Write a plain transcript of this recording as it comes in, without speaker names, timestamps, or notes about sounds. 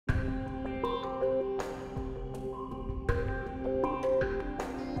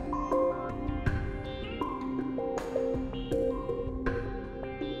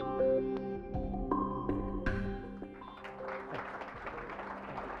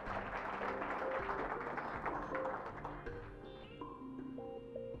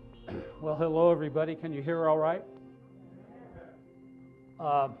Well, hello, everybody. Can you hear all right?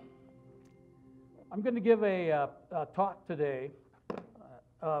 I'm going to give a talk today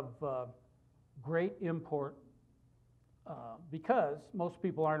of great import because most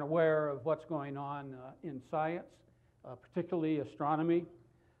people aren't aware of what's going on in science, particularly astronomy.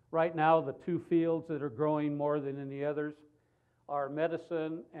 Right now, the two fields that are growing more than any others are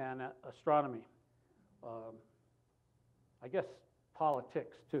medicine and astronomy. I guess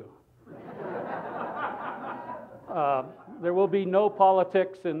politics, too. There will be no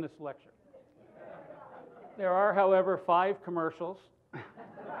politics in this lecture. There are, however, 5 commercials.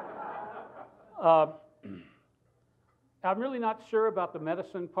 I'm really not sure about the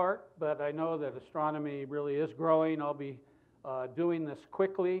medicine part, but I know that astronomy really is growing. I'll be doing this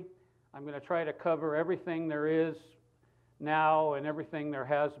quickly. I'm going to try to cover everything there is now and everything there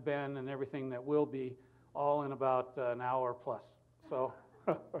has been and everything that will be, all in about an hour plus. So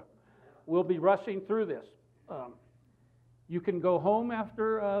we'll be rushing through this. You can go home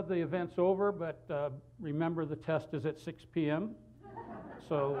after the event's over, but remember the test is at 6 p.m.,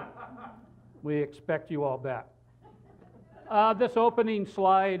 so we expect you all back. This opening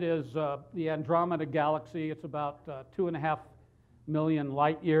slide is the Andromeda Galaxy. It's about 2.5 million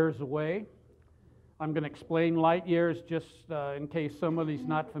light years away. I'm going to explain light years just in case somebody's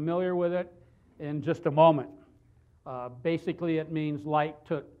not familiar with it in just a moment. Basically, it means light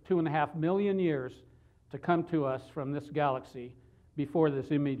took 2.5 million years to come to us from this galaxy before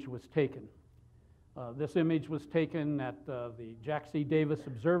this image was taken. This image was taken at the Jack C. Davis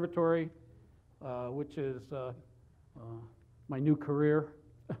Observatory, which is my new career.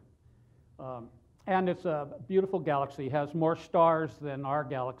 And it's a beautiful galaxy. It has more stars than our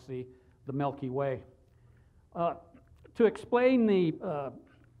galaxy, the Milky Way. To explain the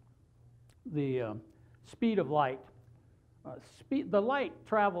speed of light, the light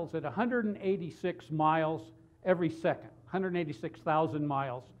travels at 186 miles every second, 186,000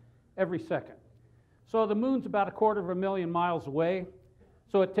 miles every second. So the moon's about 250,000 miles away.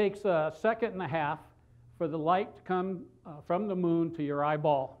 So it takes a second and a half for the light to come from the moon to your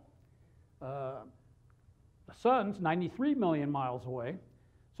eyeball. The sun's 93 million miles away.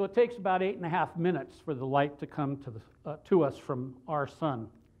 So it takes about 8.5 minutes for the light to come to us from our sun.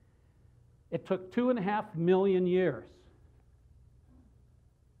 It took 2.5 million years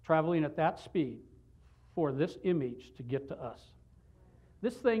traveling at that speed for this image to get to us.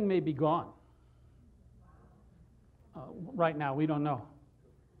 This thing may be gone. Right now, we don't know.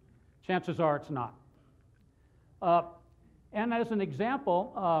 Chances are it's not. And as an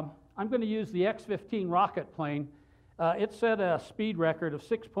example, I'm going to use the X-15 rocket plane. It set a speed record of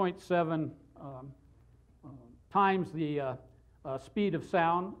 6.7 times the speed of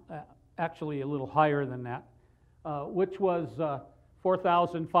sound, actually a little higher than that, which was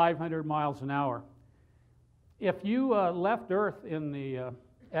 4,500 miles an hour. If you left Earth in the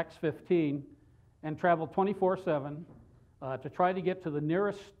X-15 and traveled 24/7 to try to get to the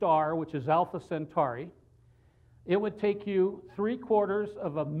nearest star, which is Alpha Centauri, it would take you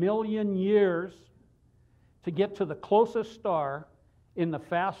 750 million years to get to the closest star in the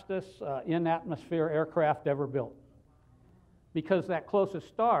fastest in-atmosphere aircraft ever built. Because that closest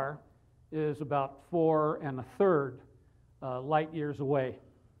star is about 4 1/3 light years away.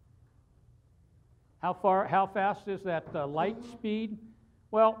 How fast is that light speed?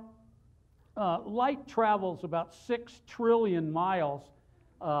 Well, light travels about 6 trillion miles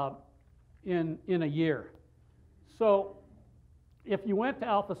in a year. So if you went to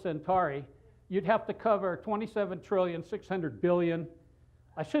Alpha Centauri, you'd have to cover 27,600,000,000,000.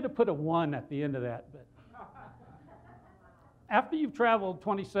 I should have put a 1 at the end of that, but after you've traveled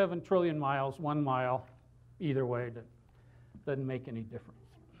 27 trillion miles, 1 mile, either way, doesn't make any difference.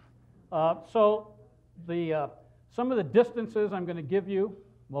 So some of the distances I'm going to give you,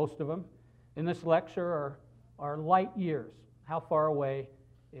 most of them, in this lecture are light years. How far away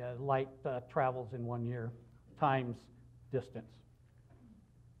light travels in 1 year times distance.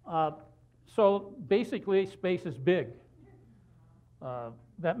 So basically, space is big.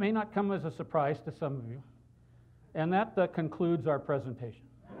 That may not come as a surprise to some of you. And that concludes our presentation.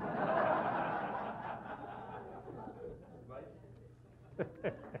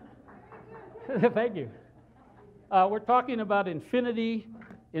 Thank you. We're talking about infinity.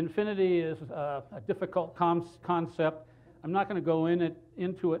 Infinity is a difficult concept. I'm not going to go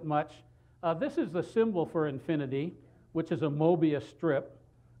into it much. This is the symbol for infinity, which is a Mobius strip.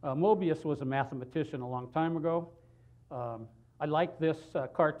 Mobius was a mathematician a long time ago. I like this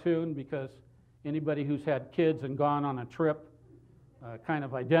cartoon because anybody who's had kids and gone on a trip kind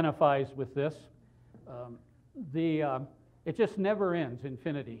of identifies with this. It just never ends,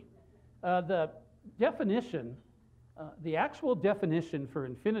 infinity. The definition, the actual definition for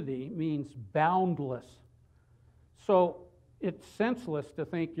infinity means boundless. So it's senseless to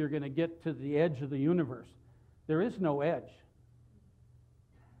think you're going to get to the edge of the universe. There is no edge.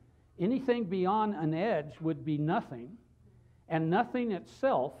 Anything beyond an edge would be nothing, and nothing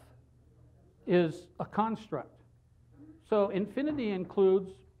itself is a construct. So infinity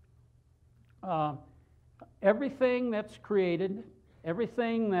includes everything that's created,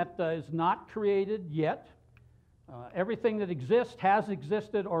 everything that is not created yet, everything that exists, has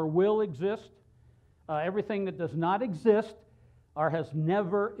existed, or will exist, everything that does not exist or has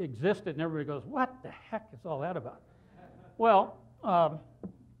never existed. And everybody goes, what the heck is all that about? Well,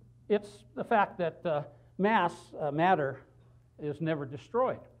 it's the fact that matter is never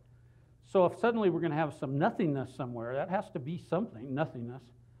destroyed. So if suddenly we're going to have some nothingness somewhere, that has to be something, nothingness,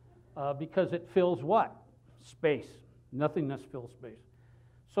 because it fills what? Space. Nothingness fills space.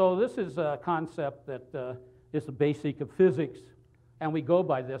 So this is a concept that is the basic of physics, and we go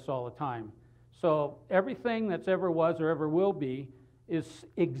by this all the time. So everything that's ever was or ever will be is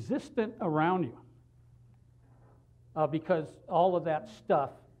existent around you, because all of that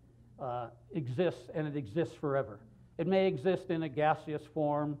stuff exists, and it exists forever. It may exist in a gaseous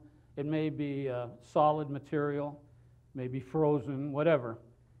form, it may be a solid material, maybe frozen, whatever.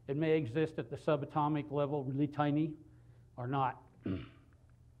 It may exist at the subatomic level, really tiny, or not.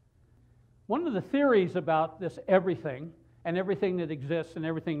 One of the theories about this everything, and everything that exists and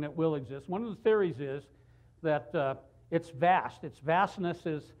everything that will exist, one of the theories is that it's vast. Its vastness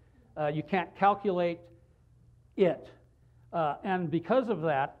is, you can't calculate it. And because of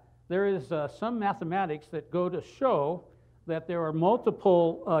that, there is some mathematics that go to show that there are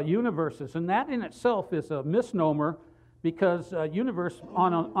multiple universes, and that in itself is a misnomer, because universe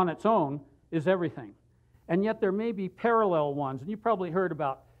on its own is everything. And yet there may be parallel ones, and you probably heard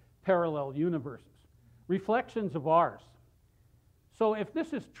about parallel universes, reflections of ours. So if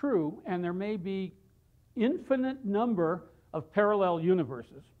this is true, and there may be infinite number of parallel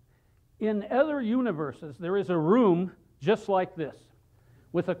universes, in other universes there is a room just like this,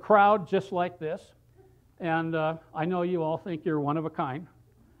 with a crowd just like this, and I know you all think you're one of a kind,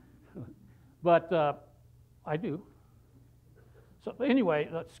 but I do. So anyway,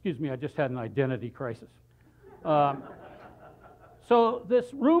 excuse me, I just had an identity crisis. So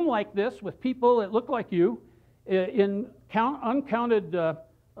this room like this with people that look like you in uncounted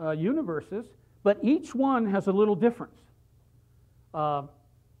universes, but each one has a little difference.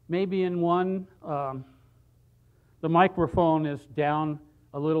 Maybe in one, the microphone is down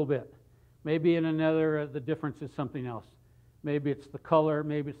a little bit. Maybe in another, the difference is something else. Maybe it's the color,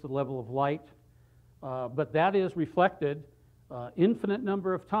 maybe it's the level of light. But that is reflected infinite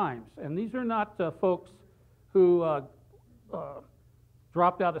number of times. And these are not folks who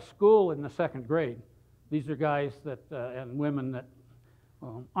dropped out of school in the second grade. These are guys that and women that,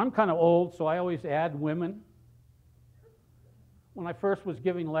 I'm kind of old, so I always add women. When I first was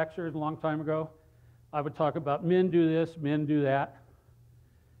giving lectures a long time ago, I would talk about men do this, men do that.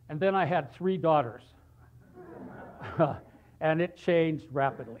 And then I had 3 daughters. And it changed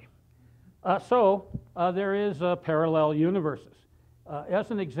rapidly. So there is parallel universes.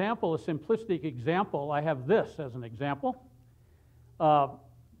 As an example, a simplistic example, I have this as an example.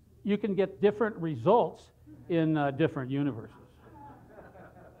 You can get different results in different universes.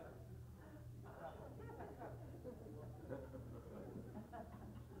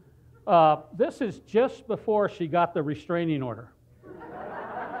 This is just before she got the restraining order.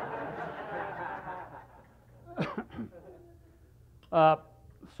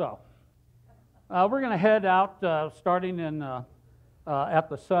 We're going to head out starting in at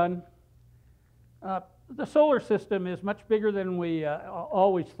the sun. The solar system is much bigger than we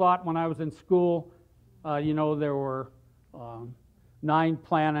always thought when I was in school. You know, there were 9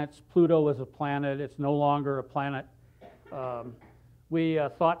 planets. Pluto was a planet. It's no longer a planet. We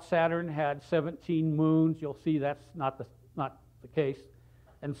thought Saturn had 17 moons. You'll see that's not the case,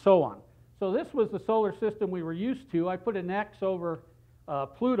 and so on. So this was the solar system we were used to. I put an X over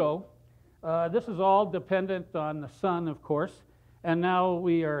Pluto. This is all dependent on the sun, of course, and now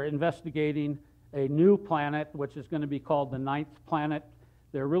we are investigating a new planet, which is going to be called the 9th planet.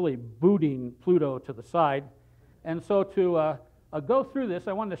 They're really booting Pluto to the side. And so to go through this,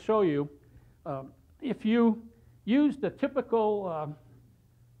 I wanted to show you, if you used a typical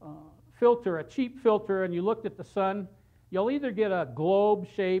filter, a cheap filter, and you looked at the sun, you'll either get a globe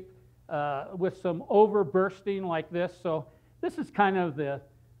shape with some overbursting like this. So this is kind of the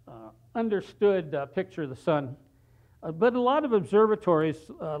understood picture of the sun. But a lot of observatories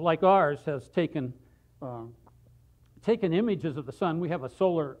like ours has taken taken images of the sun. We have a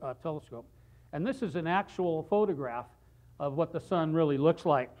solar telescope. And this is an actual photograph of what the sun really looks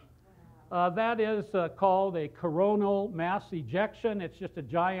like. That is called a coronal mass ejection. It's just a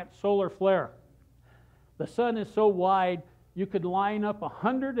giant solar flare. The sun is so wide, you could line up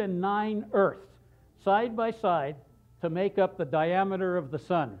 109 Earths side by side to make up the diameter of the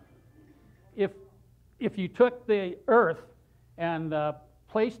sun. If you took the Earth and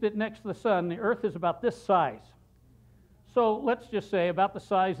placed it next to the sun, the Earth is about this size. So let's just say about the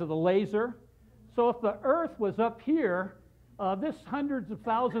size of the laser. So if the Earth was up here, this hundreds of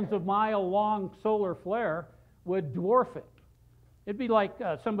thousands of mile long solar flare would dwarf it. It'd be like,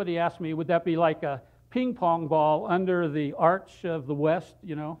 somebody asked me, would that be like a ping pong ball under the Arch of the West,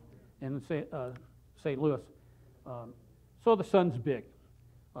 you know, in St. Louis? So the sun's big.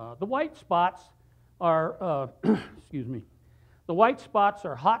 The white spots are, excuse me, the white spots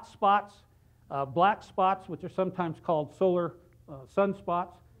are hot spots. Black spots, which are sometimes called solar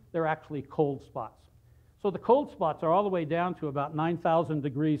sunspots, they're actually cold spots. So the cold spots are all the way down to about 9,000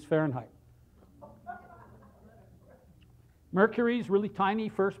 degrees Fahrenheit. Mercury's really tiny,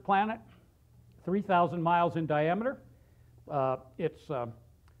 first planet, 3,000 miles in diameter. It's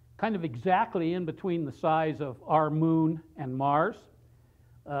kind of exactly in between the size of our moon and Mars.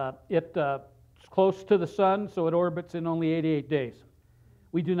 It's close to the sun, so it orbits in only 88 days.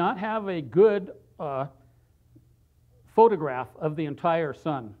 We do not have a good photograph of the entire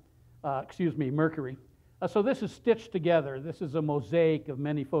sun, Mercury. So this is stitched together. This is a mosaic of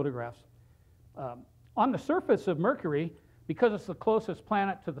many photographs. On the surface of Mercury, because it's the closest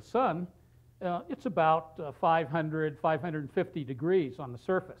planet to the sun, it's about 500, 550 degrees on the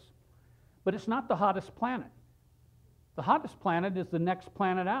surface. But it's not the hottest planet. The hottest planet is the next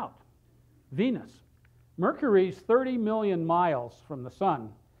planet out, Venus. Mercury's 30 million miles from the sun.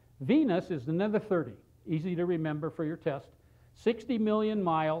 Venus is another 30. Easy to remember for your test. 60 million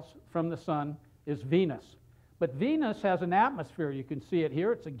miles from the sun is Venus. But Venus has an atmosphere. You can see it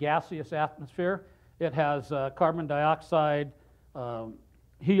here. It's a gaseous atmosphere. It has carbon dioxide,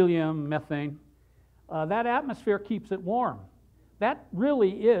 helium, methane. That atmosphere keeps it warm. That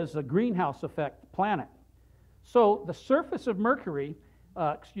really is a greenhouse effect planet. So the surface of Mercury,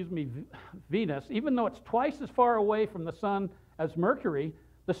 Venus, even though it's twice as far away from the sun as Mercury,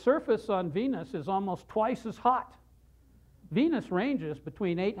 the surface on Venus is almost twice as hot. Venus ranges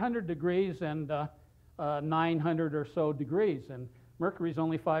between 800 degrees and 900 or so degrees, and Mercury's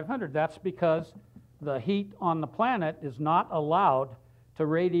only 500. That's because the heat on the planet is not allowed to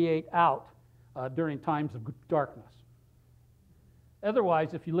radiate out during times of darkness.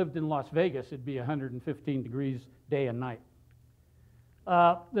 Otherwise, if you lived in Las Vegas, it'd be 115 degrees day and night.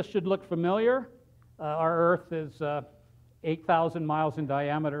 This should look familiar. Our Earth is 8,000 miles in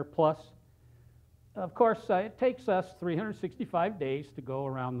diameter plus. Of course, it takes us 365 days to go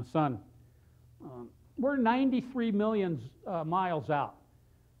around the sun. We're 93 million miles out.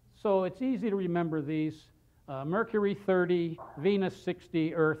 So it's easy to remember these. Mercury 30, Venus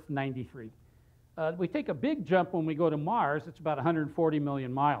 60, Earth 93. We take a big jump when we go to Mars. It's about 140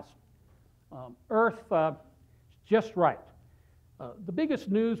 million miles. Earth, just right. The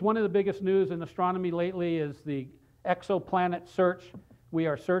biggest news, one of the biggest news in astronomy lately is the exoplanet search. We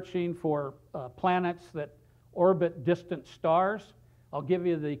are searching for planets that orbit distant stars. I'll give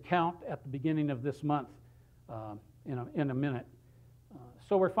you the count at the beginning of this month in a minute.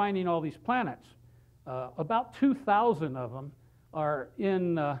 So we're finding all these planets. About 2,000 of them are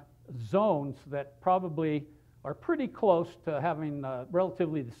in zones that probably are pretty close to having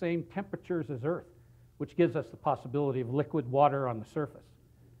relatively the same temperatures as Earth, which gives us the possibility of liquid water on the surface.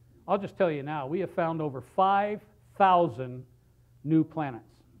 I'll just tell you now, we have found over 5,000 new planets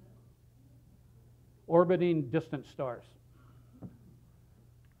orbiting distant stars.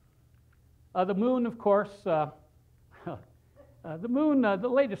 The moon, of course, the moon, the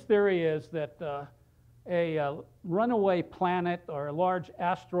latest theory is that a runaway planet or a large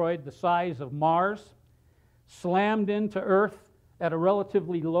asteroid the size of Mars slammed into Earth at a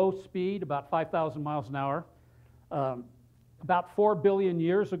relatively low speed, about 5,000 miles an hour, about 4 billion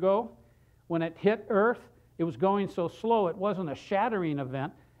years ago. When it hit Earth, it was going so slow it wasn't a shattering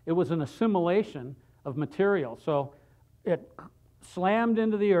event, it was an assimilation of material. So it slammed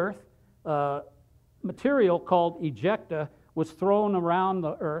into the Earth. Material called ejecta was thrown around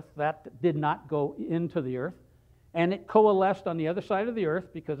the Earth. That did not go into the Earth. And it coalesced on the other side of the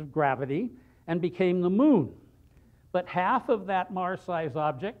Earth because of gravity and became the moon. But half of that Mars-sized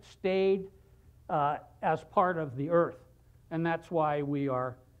object stayed as part of the Earth. And that's why we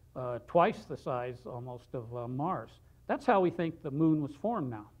are twice the size almost of Mars. That's how we think the moon was formed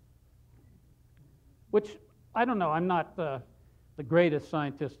now. Which I don't know, I'm not the greatest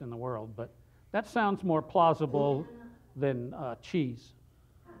scientist in the world, but that sounds more plausible than cheese.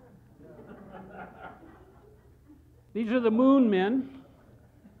 These are the moon men.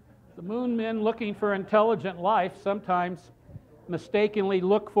 The moon men looking for intelligent life sometimes mistakenly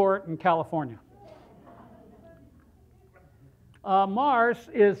look for it in California. Mars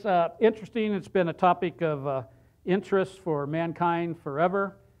is interesting. It's been a topic of interest for mankind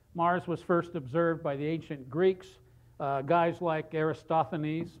forever. Mars was first observed by the ancient Greeks, guys like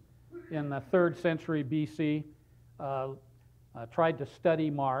Aristophanes in the 3rd century BC tried to study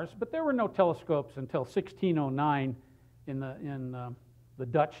Mars, but there were no telescopes until 1609 the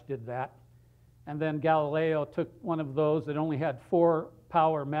Dutch did that. And then Galileo took one of those that only had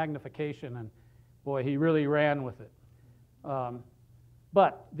 4-power magnification, and boy, he really ran with it.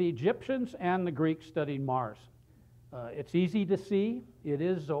 But the Egyptians and the Greeks studied Mars. It's easy to see. It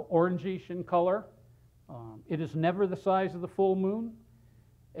is orangish in color. It is never the size of the full moon.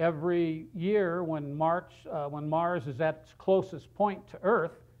 Every year when Mars is at its closest point to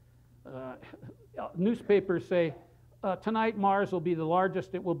Earth, newspapers say, tonight Mars will be the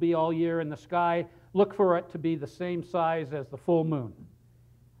largest it will be all year in the sky. Look for it to be the same size as the full moon.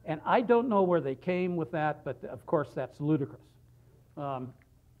 And I don't know where they came with that, but of course that's ludicrous.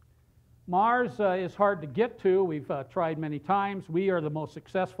 Mars is hard to get to. We've tried many times. We are the most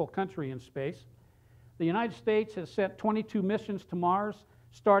successful country in space. The United States has sent 22 missions to Mars,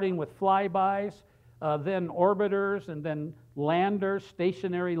 starting with flybys, then orbiters, and then landers,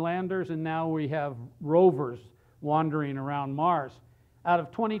 stationary landers, and now we have rovers wandering around Mars. Out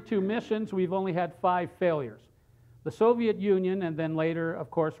of 22 missions, we've only had 5 failures. The Soviet Union, and then later,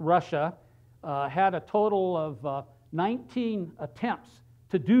 of course, Russia, had a total of 19 attempts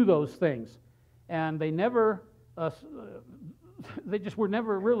to do those things, and they just were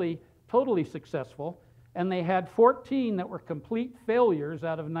never really totally successful, and they had 14 that were complete failures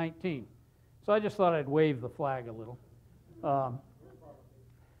out of 19. So I just thought I'd wave the flag a little.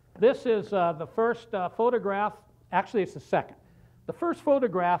 This is the first photograph. Actually, it's the second. The first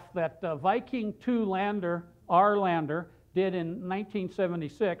photograph that Viking 2 lander, our lander, did in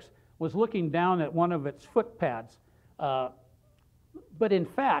 1976 was looking down at one of its foot pads. But in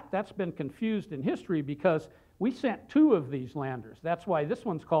fact, that's been confused in history because we sent 2 of these landers. That's why this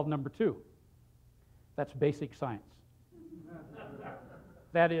one's called number 2. That's basic science.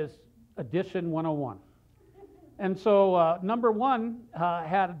 That is addition 101. And so number 1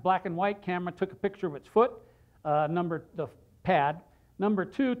 had a black and white camera, took a picture of its foot, the pad. Number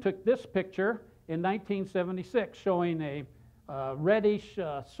 2 took this picture in 1976 showing a reddish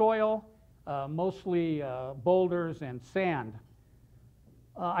soil, mostly boulders and sand.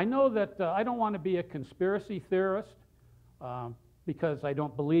 I know that I don't want to be a conspiracy theorist because I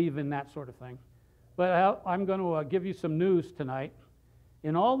don't believe in that sort of thing, but I'm going to give you some news tonight.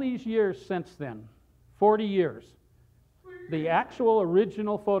 In all these years since then, 40 years, the actual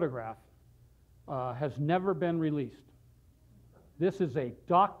original photograph has never been released. This is a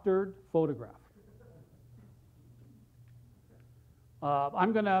doctored photograph.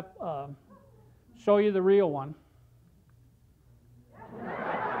 I'm going to show you the real one.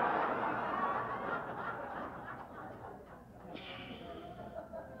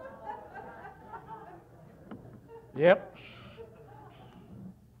 Yep.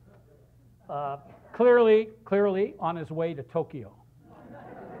 Clearly on his way to Tokyo.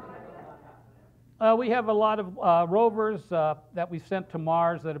 We have a lot of rovers that we've sent to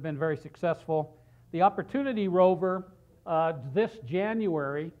Mars that have been very successful. The Opportunity rover this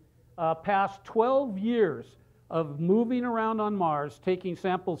January passed 12 years of moving around on Mars, taking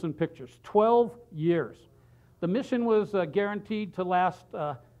samples and pictures. 12 years. The mission was guaranteed to last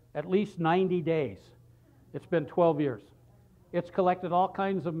at least 90 days. It's been 12 years. It's collected all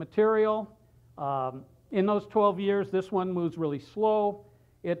kinds of material. In those 12 years, this one moves really slow.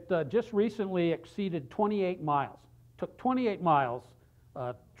 It just recently exceeded 28 miles. Took 28 miles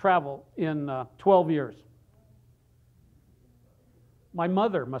travel in 12 years. My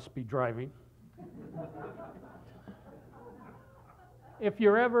mother must be driving. If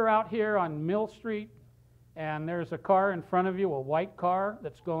you're ever out here on Mill Street and there's a car in front of you, a white car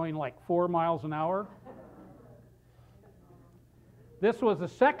that's going like 4 miles an hour, this was the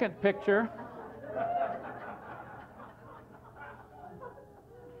second picture.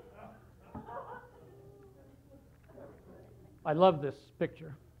 I love this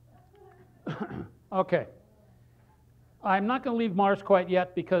picture. Okay. I'm not going to leave Mars quite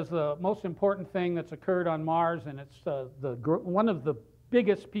yet because the most important thing that's occurred on Mars, and it's one of the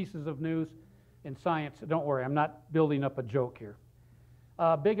biggest pieces of news in science. Don't worry, I'm not building up a joke here.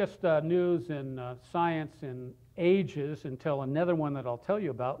 Biggest news in science in ages until another one that I'll tell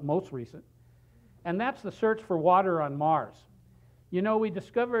you about, most recent, and that's the search for water on Mars. You know, we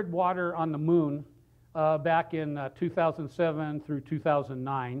discovered water on the moon back in 2007 through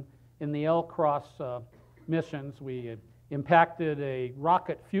 2009 in the L-Cross missions. We impacted a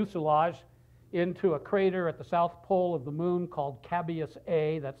rocket fuselage into a crater at the south pole of the moon called Cabeus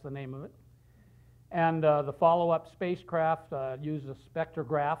A, that's the name of it. And the follow-up spacecraft used a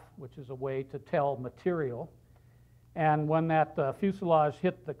spectrograph, which is a way to tell material. And when that fuselage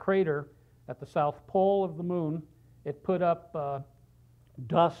hit the crater at the south pole of the moon, it put up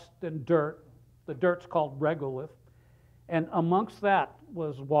dust and dirt. The dirt's called regolith. And amongst that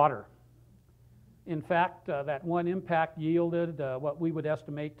was water. In fact, that one impact yielded what we would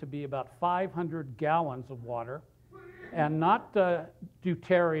estimate to be about 500 gallons of water, and not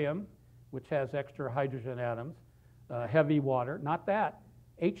deuterium, which has extra hydrogen atoms, heavy water, not that,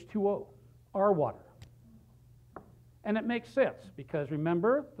 H2O, our water. And it makes sense, because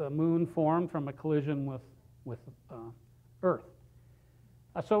remember, the moon formed from a collision with Earth.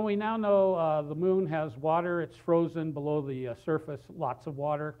 So we now know the moon has water. It's frozen below the surface, lots of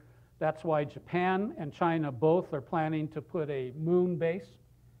water. That's why Japan and China both are planning to put a moon base.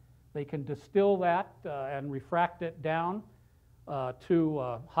 They can distill that and refract it down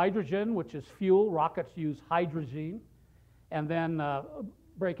to hydrogen, which is fuel. Rockets use hydrogen, and then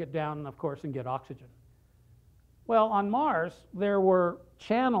break it down, of course, and get oxygen. Well, on Mars, there were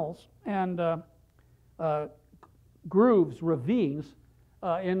channels and grooves, ravines,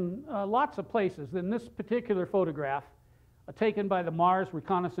 in lots of places. In this particular photograph, taken by the Mars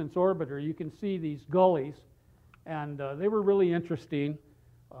Reconnaissance Orbiter, you can see these gullies, and they were really interesting.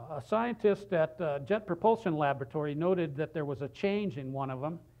 A scientist at Jet Propulsion Laboratory noted that there was a change in one of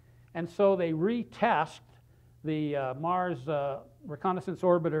them, and so they retasked the Mars Reconnaissance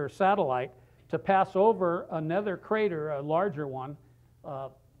Orbiter satellite to pass over another crater, a larger one,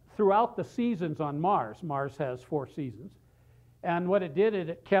 throughout the seasons on Mars. Mars has 4 seasons. And what it did is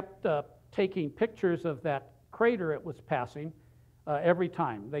it kept taking pictures of that crater it was passing every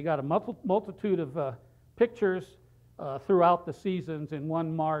time. They got a multitude of pictures throughout the seasons in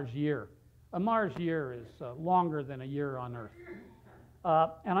one Mars year. A Mars year is longer than a year on Earth.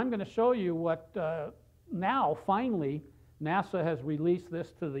 And I'm going to show you what now, finally, NASA has released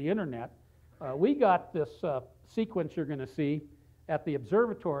this to the internet. We got this sequence you're going to see at the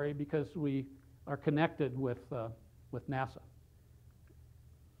observatory because we are connected with NASA.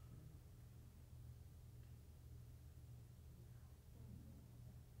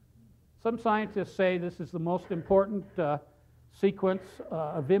 Some scientists say this is the most important sequence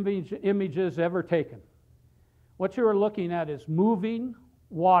of images ever taken. What you are looking at is moving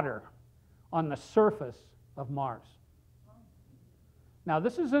water on the surface of Mars. Now,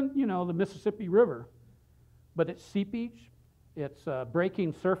 this isn't, you know, the Mississippi River, but it's seepage, it's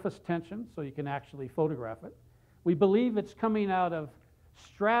breaking surface tension, so you can actually photograph it. We believe it's coming out of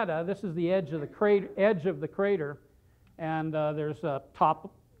strata. This is the edge of the crater, and there's a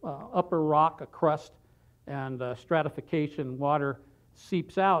upper rock, a crust, and stratification. Water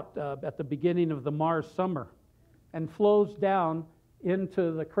seeps out at the beginning of the Mars summer and flows down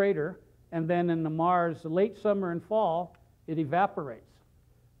into the crater, and then in the Mars late summer and fall, it evaporates.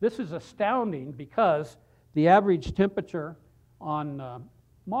 This is astounding because the average temperature on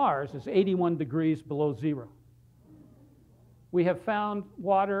Mars is 81 degrees below zero. We have found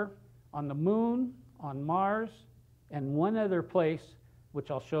water on the moon, on Mars, and one other place,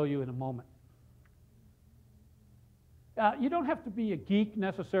 which I'll show you in a moment. You don't have to be a geek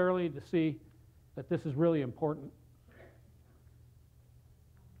necessarily to see that this is really important.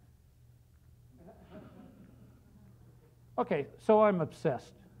 Okay, so I'm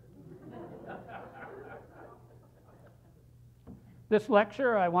obsessed. This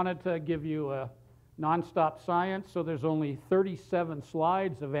lecture, I wanted to give you a nonstop science, so there's only 37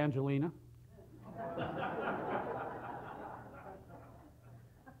 slides of Angelina.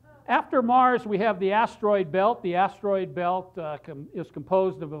 After Mars, we have the asteroid belt. The asteroid belt is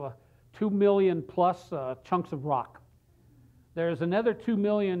composed of 2 million plus chunks of rock. There's another 2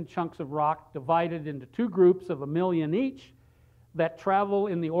 million chunks of rock divided into 2 groups of 1 million each that travel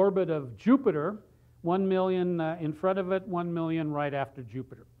in the orbit of Jupiter, 1 million in front of it, 1 million right after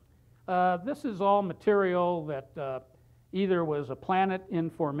Jupiter. This is all material that either was a planet in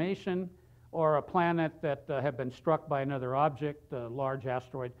formation or a planet that had been struck by another object, a large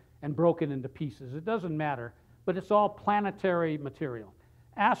asteroid, and broken into pieces. It doesn't matter, but it's all planetary material.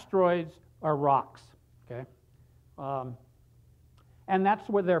 Asteroids are rocks, okay? And that's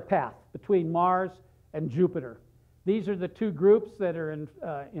where their path, between Mars and Jupiter. These are the two groups that are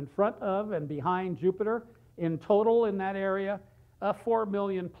in front of and behind Jupiter. In total in that area, 4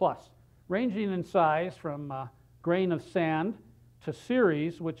 million plus, ranging in size from a grain of sand to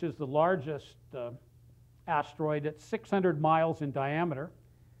Ceres, which is the largest asteroid at 600 miles in diameter.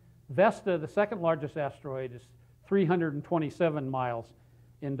 Vesta, the second largest asteroid, is 327 miles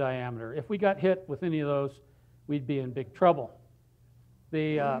in diameter. If we got hit with any of those, we'd be in big trouble.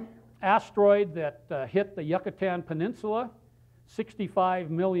 The asteroid that hit the Yucatan Peninsula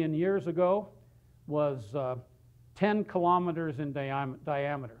 65 million years ago was 10 kilometers in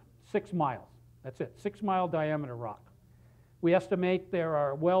diameter, 6 miles. That's it, 6-mile diameter rock. We estimate there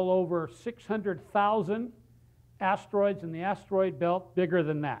are well over 600,000 asteroids in the asteroid belt bigger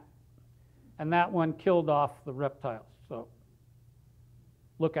than that. And that one killed off the reptiles, so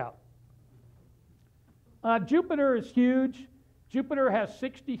look out. Jupiter is huge. Jupiter has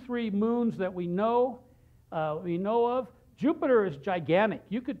 63 moons that we know of. Jupiter is gigantic.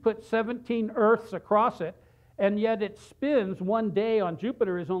 You could put 17 Earths across it, and yet it spins. One day on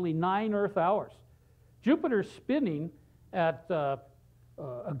Jupiter is only 9 Earth hours. Jupiter's spinning at a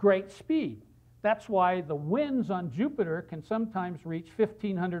great speed. That's why the winds on Jupiter can sometimes reach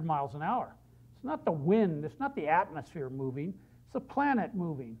 1,500 miles an hour. It's not the wind, it's not the atmosphere moving, it's the planet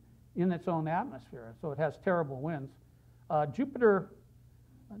moving in its own atmosphere, so it has terrible winds. Jupiter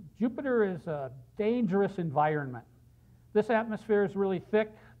is a dangerous environment. This atmosphere is really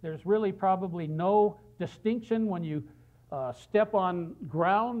thick. There's really probably no distinction when you step on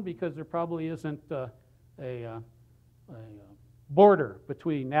ground, because there probably isn't a border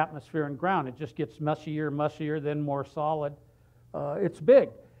between atmosphere and ground. It just gets mushier, then more solid. It's big.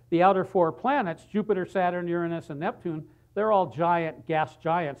 The outer 4 planets, Jupiter, Saturn, Uranus, and Neptune, they're all giant gas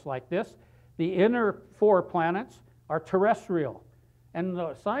giants like this. The inner 4 planets are terrestrial, and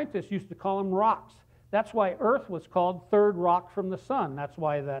the scientists used to call them rocks. That's why Earth was called third rock from the sun. That's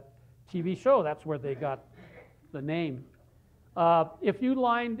why that TV show, that's where they got the name. If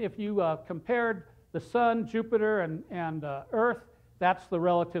you compared the sun, Jupiter, and Earth, that's the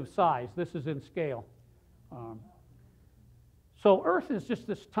relative size. This is in scale. So Earth is just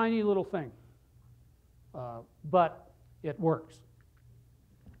this tiny little thing, but it works.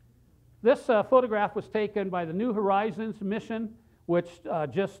 This photograph was taken by the New Horizons mission, which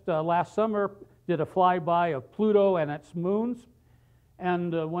just last summer did a flyby of Pluto and its moons.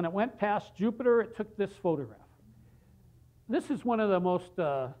 And when it went past Jupiter, it took this photograph. This is one of the most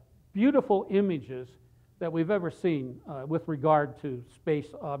beautiful images that we've ever seen with regard to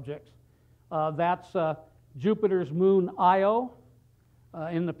space objects. That's Jupiter's moon Io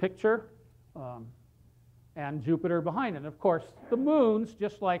in the picture, and Jupiter behind it. Of course, the moons,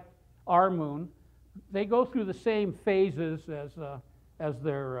 just like our moon, they go through the same phases as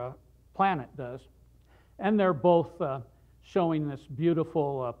their planet does, and they're both showing this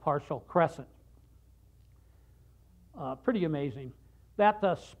beautiful partial crescent. Pretty amazing. That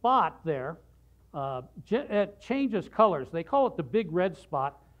spot there, it changes colors. They call it the big red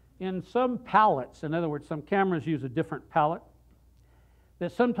spot. In some palettes, in other words, some cameras use a different palette,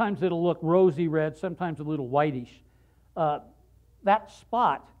 that sometimes it'll look rosy red, sometimes a little whitish. That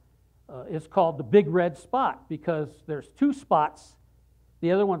spot is called the big red spot because there's 2 spots,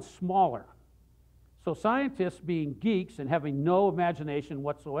 the other one's smaller. So scientists, being geeks and having no imagination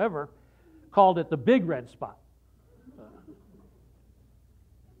whatsoever, called it the big red spot.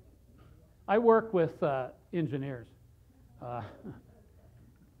 I work with engineers.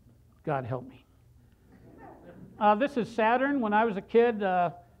 God help me. This is Saturn. When I was a kid,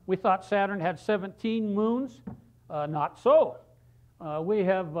 we thought Saturn had 17 moons. Not so. We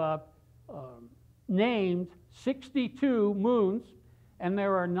have named 62 moons, and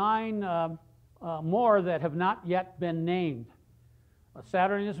there are 9 more that have not yet been named.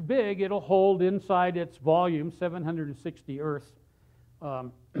 Saturn is big. It'll hold inside its volume 760 Earths.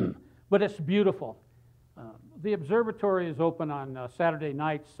 But it's beautiful. The observatory is open on Saturday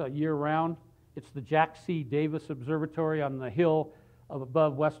nights year-round. It's the Jack C. Davis Observatory on the hill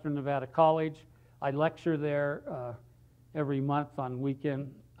above Western Nevada College. I lecture there every month on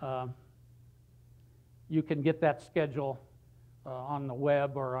weekend. You can get that schedule on the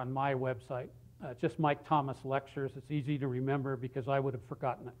web or on my website. Just Mike Thomas Lectures. It's easy to remember because I would have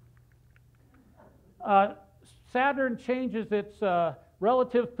forgotten it. Saturn changes its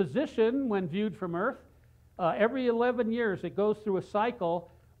relative position when viewed from Earth. Every 11 years it goes through a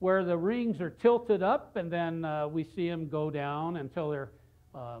cycle where the rings are tilted up, and then we see them go down until they're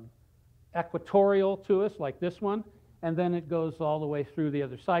equatorial to us, like this one, and then it goes all the way through the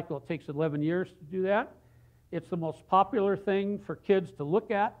other cycle. It takes 11 years to do that. It's the most popular thing for kids to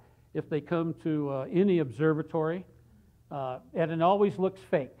look at if they come to any observatory. and it always looks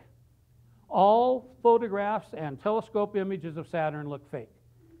fake. All photographs and telescope images of Saturn look fake.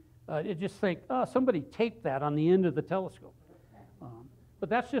 You just think, oh, somebody taped that on the end of the telescope. But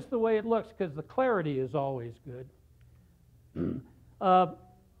that's just the way it looks because the clarity is always good.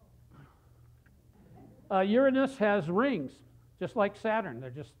 Uranus has rings, just like Saturn. They're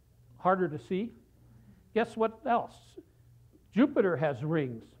just harder to see. Guess what else? Jupiter has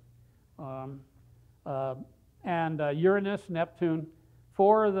rings. Uranus, Neptune,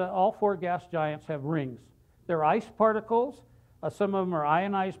 all four gas giants have rings. They're ice particles. Some of them are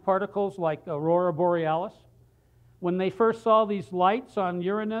ionized particles like aurora borealis. When they first saw these lights on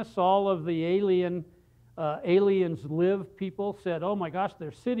Uranus, all of the aliens live people said, oh my gosh,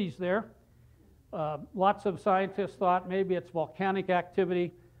 there's cities there. Lots of scientists thought maybe it's volcanic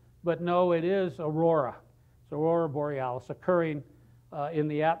activity, but no, it is aurora. It's aurora borealis occurring in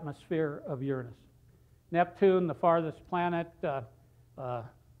the atmosphere of Uranus. Neptune, the farthest planet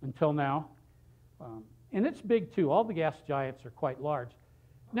until now. And it's big too. All the gas giants are quite large.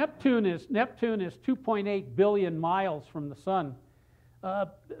 Neptune is 2.8 billion miles from the sun.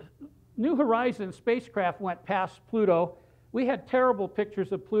 New Horizons spacecraft went past Pluto. We had terrible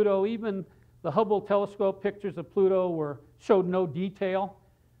pictures of Pluto. Even the Hubble telescope pictures of Pluto showed no detail.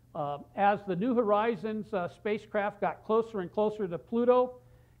 As the New Horizons spacecraft got closer and closer to Pluto,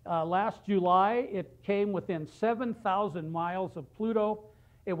 last July it came within 7,000 miles of Pluto.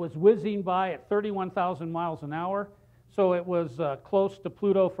 It was whizzing by at 31,000 miles an hour. So it was close to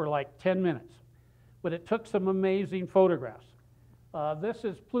Pluto for like 10 minutes. But it took some amazing photographs. This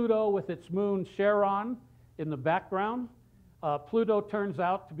is Pluto with its moon Charon in the background. Pluto turns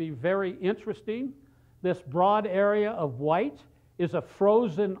out to be very interesting. This broad area of white is a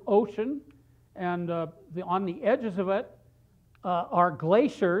frozen ocean, and on the edges of it are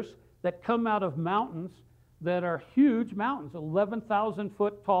glaciers that come out of mountains that are huge mountains,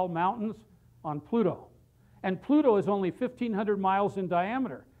 11,000-foot tall mountains on Pluto. And Pluto is only 1,500 miles in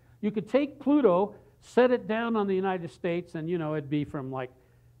diameter. You could take Pluto, set it down on the United States, and it'd be from like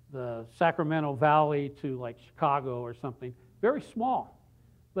the Sacramento Valley to like Chicago or something. Very small.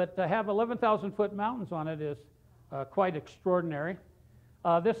 But to have 11,000-foot mountains on it is quite extraordinary.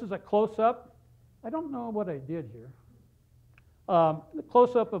 This is a close-up. I don't know what I did here. The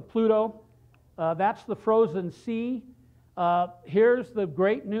close-up of Pluto. That's the frozen sea. Here's the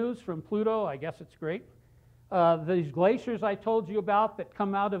great news from Pluto. I guess it's great. These glaciers I told you about that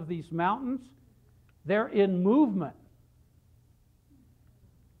come out of these mountains, they're in movement.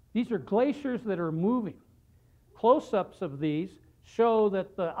 These are glaciers that are moving. Close-ups of these show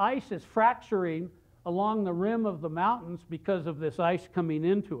that the ice is fracturing along the rim of the mountains because of this ice coming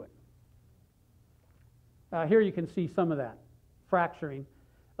into it. Here you can see some of that fracturing.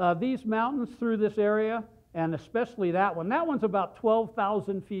 These mountains through this area, and especially that one's about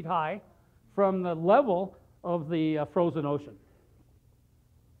 12,000 feet high from the level of the frozen ocean.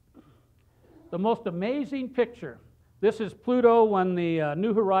 The most amazing picture. This is Pluto when the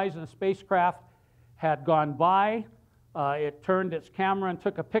New Horizons spacecraft had gone by. It turned its camera and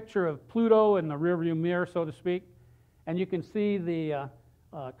took a picture of Pluto in the rearview mirror, so to speak. And you can see the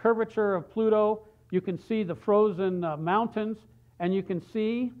curvature of Pluto. You can see the frozen mountains, and you can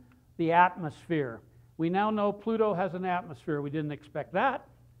see the atmosphere. We now know Pluto has an atmosphere. We didn't expect that.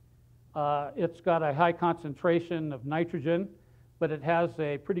 It's got a high concentration of nitrogen, but it has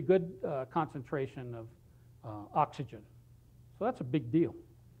a pretty good concentration of oxygen. So that's a big deal.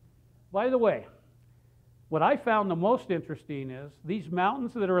 By the way, what I found the most interesting is these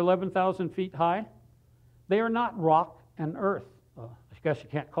mountains that are 11,000 feet high, they are not rock and earth. I guess you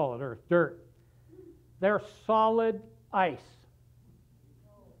can't call it earth, dirt. They're solid ice.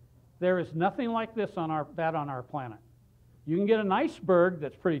 There is nothing like this on our planet. You can get an iceberg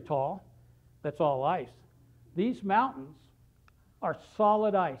that's pretty tall, that's all ice. These mountains are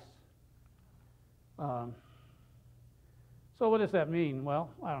solid ice. So what does that mean?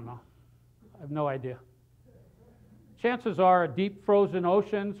 Well, I don't know. I have no idea. Chances are deep frozen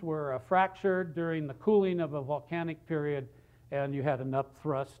oceans were fractured during the cooling of a volcanic period, and you had an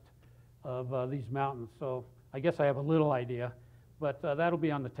upthrust of these mountains. So I guess I have a little idea, but that'll be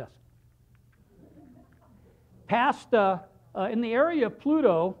on the test. Past, in the area of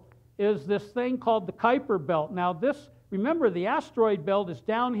Pluto is this thing called the Kuiper Belt. Now remember, the asteroid belt is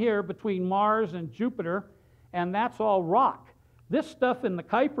down here between Mars and Jupiter, and that's all rock. This stuff in the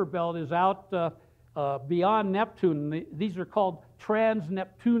Kuiper Belt is out beyond Neptune. These are called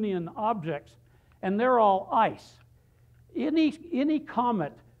trans-Neptunian objects, and they're all ice. Any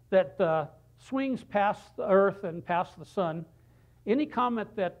comet that swings past the Earth and past the Sun, any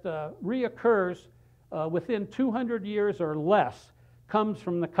comet that reoccurs within 200 years or less comes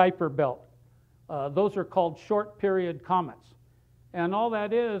from the Kuiper belt. Those are called short period comets. And all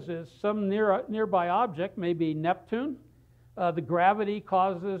that is some nearby object, maybe Neptune. The gravity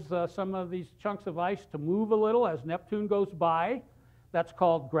causes some of these chunks of ice to move a little as Neptune goes by. That's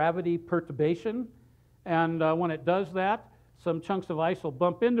called gravity perturbation. And when it does that, some chunks of ice will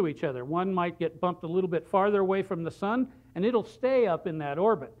bump into each other. One might get bumped a little bit farther away from the sun, and it'll stay up in that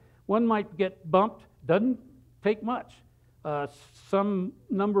orbit. One might get bumped, doesn't take much, some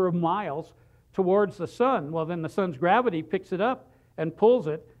number of miles towards the sun. Well, then the sun's gravity picks it up and pulls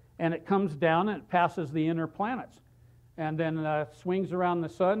it, and it comes down and it passes the inner planets. And then swings around the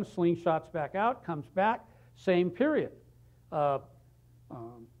sun, slingshots back out, comes back, same period.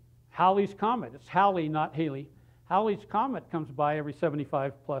 Halley's Comet, it's Halley, not Haley. Halley's Comet comes by every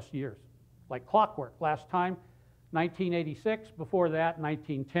 75 plus years, like clockwork. Last time, 1986, before that,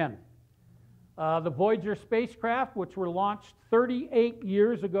 1910. The Voyager spacecraft, which were launched 38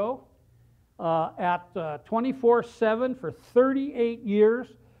 years ago, at 24/7 for 38 years,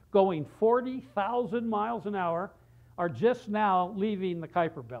 going 40,000 miles an hour, are just now leaving the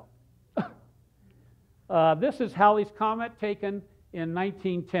Kuiper belt. This is Halley's Comet taken in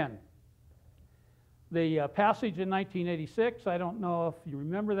 1910. The passage in 1986, I don't know if you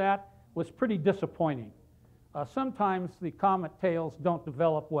remember that, was pretty disappointing. Sometimes the comet tails don't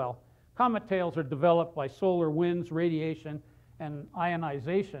develop well. Comet tails are developed by solar winds, radiation, and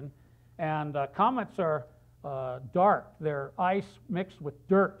ionization. And comets are dark. They're ice mixed with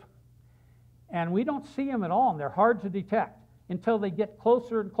dirt. And we don't see them at all, and they're hard to detect until they get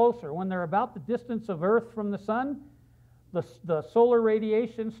closer and closer. When they're about the distance of Earth from the sun, the solar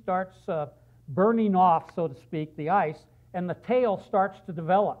radiation starts burning off, so to speak, the ice, and the tail starts to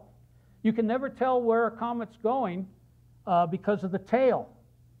develop. You can never tell where a comet's going because of the tail,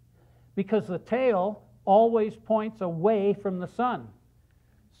 because the tail always points away from the sun.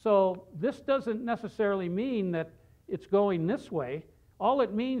 So this doesn't necessarily mean that it's going this way. All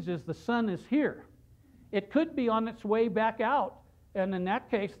it means is the sun is here. It could be on its way back out, and in that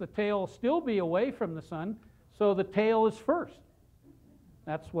case, the tail will still be away from the sun, so the tail is first.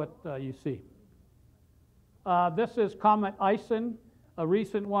 That's what you see. This is Comet Ison, a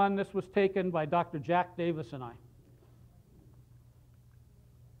recent one. This was taken by Dr. Jack Davis and I.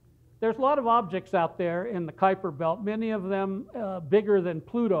 There's a lot of objects out there in the Kuiper belt, many of them bigger than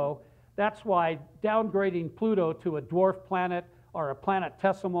Pluto. That's why downgrading Pluto to a dwarf planet or a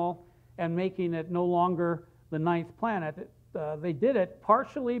planetesimal and making it no longer the 9th planet, they did it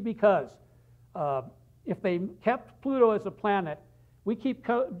partially because if they kept Pluto as a planet, we keep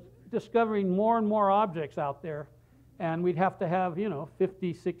discovering more and more objects out there, and we'd have to have,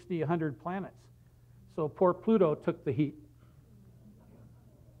 50, 60, 100 planets. So poor Pluto took the heat.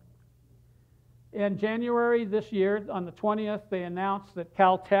 In January this year, on the 20th, they announced that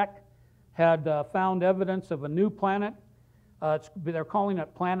Caltech had found evidence of a new planet. They're calling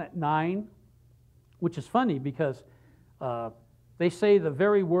it Planet 9, which is funny because they say the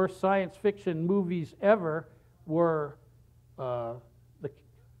very worst science fiction movies ever were the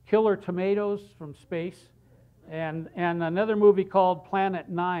Killer Tomatoes from space and another movie called Planet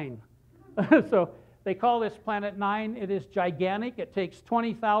 9. So they call this Planet 9. It is gigantic. It takes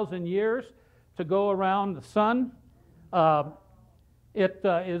 20,000 years to go around the sun. It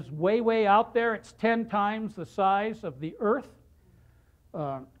is way, way out there. It's 10 times the size of the Earth.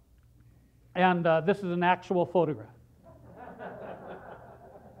 And this is an actual photograph.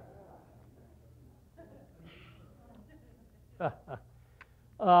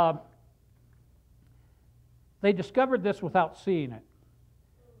 They discovered this without seeing it.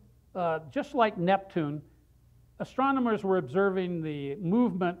 Just like Neptune, astronomers were observing the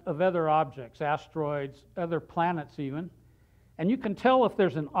movement of other objects, asteroids, other planets even, and you can tell if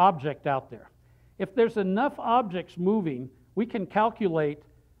there's an object out there. If there's enough objects moving, we can calculate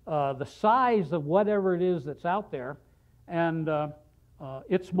the size of whatever it is that's out there and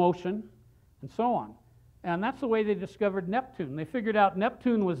its motion and so on. And that's the way they discovered Neptune. They figured out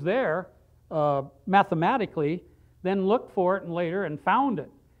Neptune was there mathematically, then looked for it and later and found it.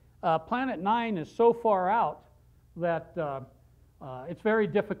 Planet 9 is so far out that it's very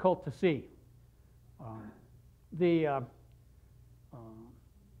difficult to see. I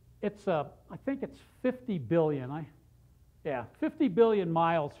think it's 50 billion. 50 billion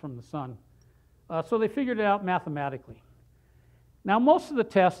miles from the sun. So they figured it out mathematically. Now, most of the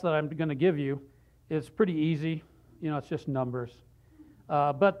tests that I'm going to give you is pretty easy. It's just numbers.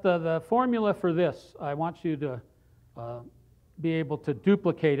 But the formula for this, I want you to be able to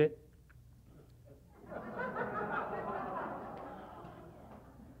duplicate it.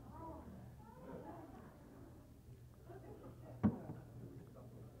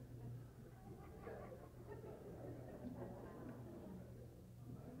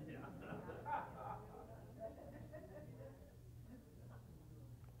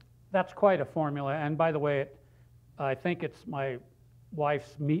 That's quite a formula. And by the way, I think it's my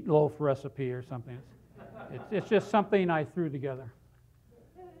wife's meatloaf recipe or something. It's just something I threw together.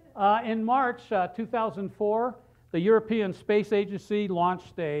 In March 2004, the European Space Agency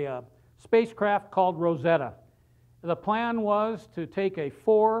launched a spacecraft called Rosetta. The plan was to take a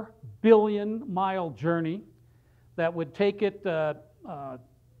 4 billion mile journey that would take it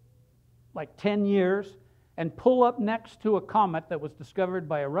like 10 years and pull up next to a comet that was discovered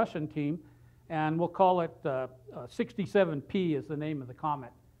by a Russian team, and we'll call it 67P is the name of the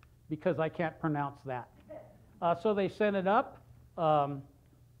comet because I can't pronounce that. So they sent it up.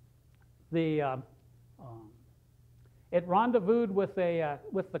 It rendezvoused with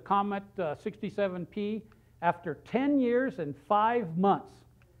the comet 67P after 10 years and 5 months,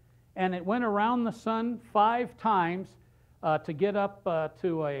 and it went around the sun 5 times to get up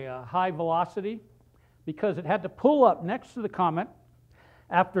to a high velocity, because it had to pull up next to the comet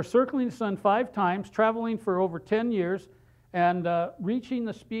after circling the sun 5 times, traveling for over 10 years, and reaching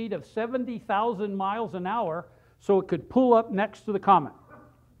the speed of 70,000 miles an hour so it could pull up next to the comet.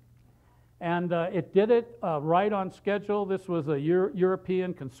 And it did it right on schedule. This was a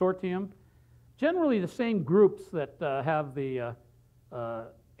European consortium, generally the same groups that have the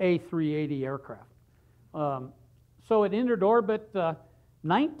A380 aircraft. So it entered orbit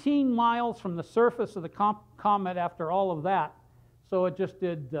 19 miles from the surface of the comet after all of that. So it just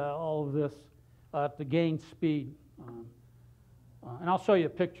did all of this to gain speed. And I'll show you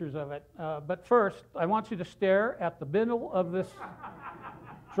pictures of it. But first, I want you to stare at the middle of this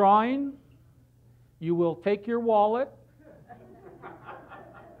drawing. You will take your wallet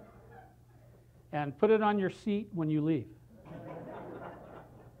and put it on your seat when you leave.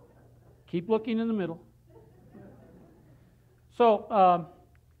 Keep looking in the middle. So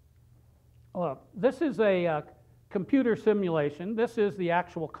this is a computer simulation. This is the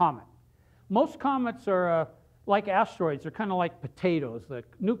actual comet. Most comets are like asteroids. They're kind of like potatoes. The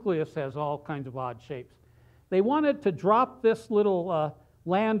nucleus has all kinds of odd shapes. They wanted to drop this little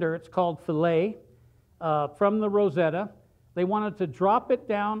lander, it's called F.A.M.E, from the Rosetta. They wanted to drop it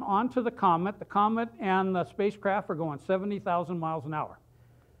down onto the comet. The comet and the spacecraft are going 70,000 miles an hour.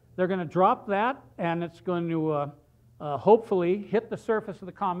 They're going to drop that, and it's going to hopefully hit the surface of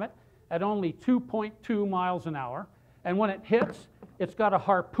the comet at only 2.2 miles an hour. And when it hits, it's got a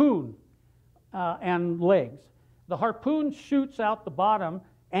harpoon and legs. The harpoon shoots out the bottom,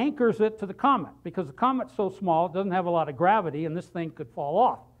 anchors it to the comet, because the comet's so small, it doesn't have a lot of gravity, and this thing could fall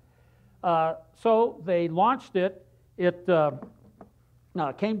off. So they launched it. It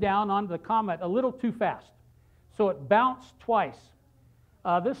came down onto the comet a little too fast, so it bounced twice.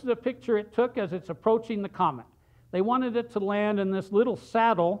 This is a picture it took as it's approaching the comet. They wanted it to land in this little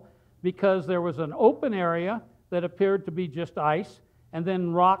saddle because there was an open area that appeared to be just ice and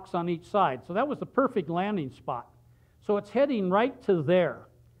then rocks on each side. So that was the perfect landing spot. So it's heading right to there.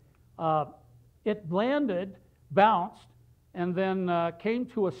 It landed, bounced, and then came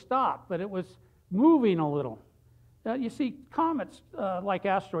to a stop, but it was moving a little. You see, comets, like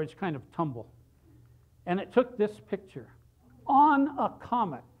asteroids, kind of tumble. And it took this picture on a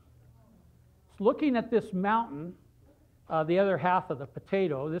comet. It's looking at this mountain, the other half of the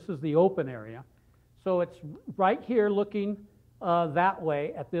potato. This is the open area. So it's right here looking that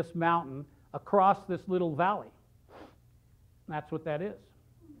way at this mountain across this little valley. That's what that is.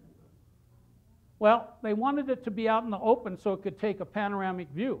 Well, they wanted it to be out in the open so it could take a panoramic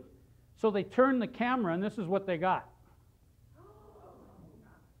view. So they turned the camera, and this is what they got.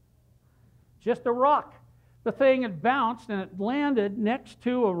 Just a rock. The thing had bounced, and it landed next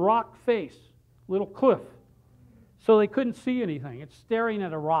to a rock face, little cliff. So they couldn't see anything. It's staring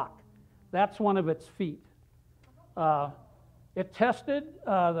at a rock. That's one of its feet. It tested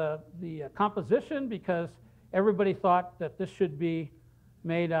the composition because everybody thought that this should be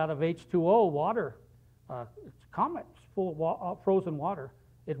made out of H2O, water. It's a comet, it's full of frozen water.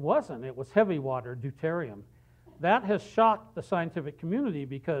 It wasn't. It was heavy water, deuterium. That has shocked the scientific community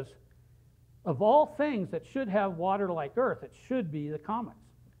because of all things that should have water like Earth, it should be the comets.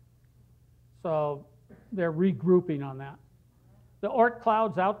 So they're regrouping on that. The Oort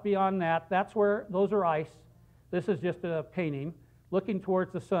clouds out beyond that, that's where, those are ice. This is just a painting looking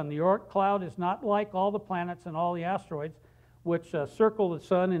towards the sun. The Oort cloud is not like all the planets and all the asteroids, which circle the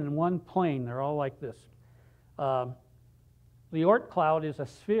sun in one plane. They're all like this. The Oort cloud is a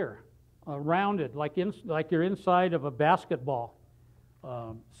sphere, rounded, like you're inside of a basketball.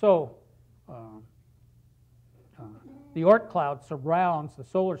 The Oort cloud surrounds the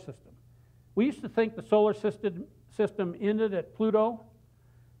solar system. We used to think the solar system ended at Pluto.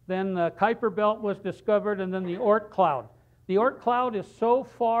 Then the Kuiper belt was discovered, and then the Oort cloud. The Oort cloud is so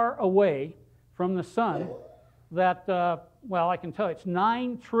far away from the sun that, well, I can tell you, it's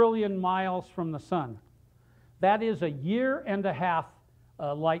 9 trillion miles from the sun. That is a year and a half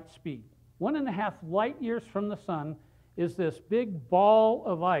light speed. 1.5 light years from the sun is this big ball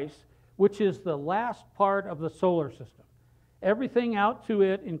of ice, which is the last part of the solar system. Everything out to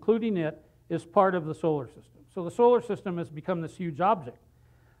it, including it, is part of the solar system. So the solar system has become this huge object.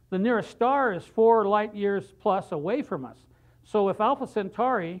 The nearest star is 4 light years plus away from us. So if Alpha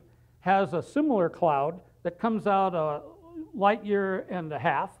Centauri has a similar cloud that comes out a light year and a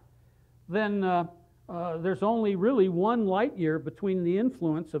half, then there's only really 1 light year between the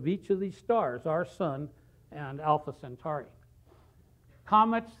influence of each of these stars, our sun and Alpha Centauri.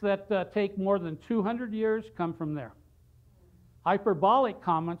 Comets that take more than 200 years come from there. Hyperbolic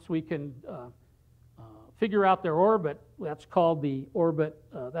comets, we can figure out their orbit. That's called the orbit,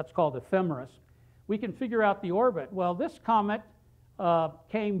 that's called ephemeris. We can figure out the orbit. Well, this comet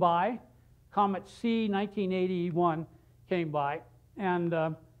came by, Comet C 1981 came by,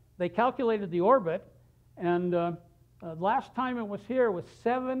 and they calculated the orbit, and last time it was here was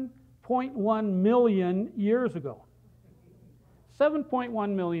 7.1 million years ago.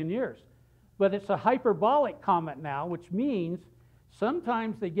 7.1 million years. But it's a hyperbolic comet now, which means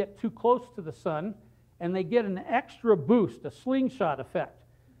sometimes they get too close to the sun and they get an extra boost, a slingshot effect.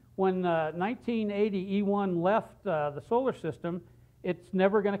 When 1980 E1 left the solar system, it's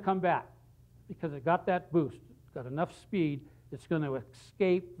never going to come back because it got that boost. It's got enough speed, it's going to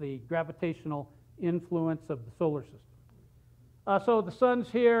escape the gravitational influence of the solar system. So the sun's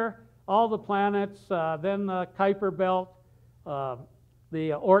here, all the planets, then the Kuiper belt, the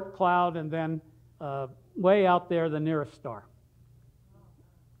Oort cloud, and then way out there, the nearest star.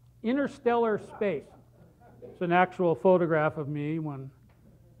 Interstellar space. It's an actual photograph of me when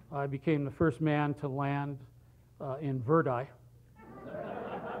I became the first man to land in Verdi.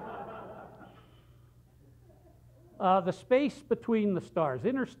 The space between the stars,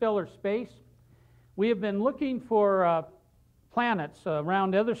 interstellar space. We have been looking for planets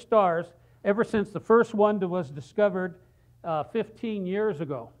around other stars ever since the first one was discovered 15 years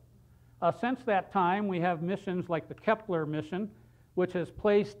ago. Since that time, we have missions like the Kepler mission, which has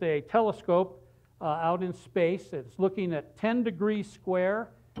placed a telescope out in space. It's looking at 10 degrees square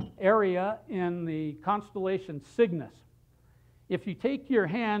area in the constellation Cygnus. If you take your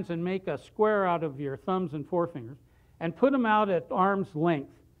hands and make a square out of your thumbs and forefingers and put them out at arm's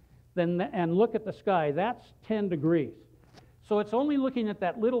length, and look at the sky, that's 10 degrees. So it's only looking at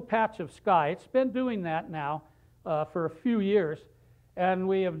that little patch of sky. It's been doing that now for a few years, and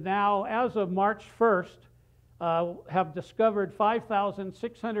we have now, as of March 1st, have discovered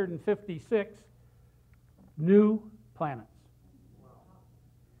 5,656 new planets.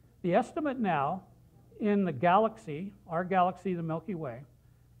 The estimate now in the galaxy, our galaxy, the Milky Way,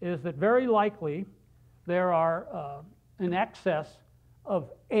 is that very likely there are in excess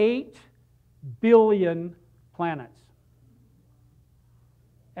of 8 billion planets.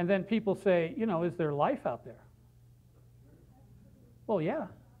 And then people say, you know, is there life out there? Well, yeah.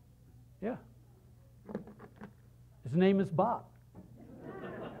 His name is Bob.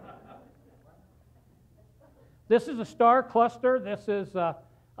 This is a star cluster. This is,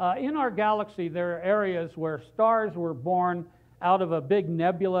 in our galaxy, there are areas where stars were born out of a big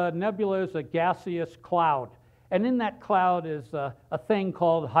nebula. Nebula is a gaseous cloud. And in that cloud is a thing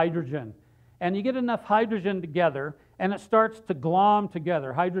called hydrogen. And you get enough hydrogen together, and it starts to glom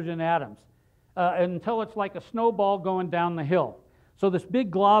together, hydrogen atoms, until it's like a snowball going down the hill. So this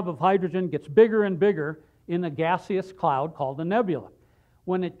big glob of hydrogen gets bigger and bigger in a gaseous cloud called a nebula.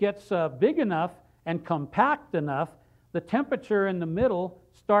 When it gets big enough and compact enough, the temperature in the middle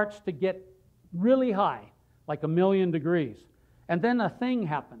starts to get really high, like 1,000,000 degrees. And then a thing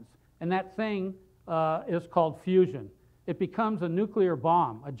happens, and that thing is called fusion. It becomes a nuclear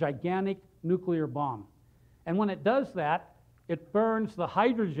bomb, a gigantic nuclear bomb. And when it does that, it burns the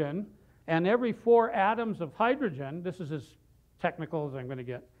hydrogen, and every 4 atoms of hydrogen, this is as technical as I'm going to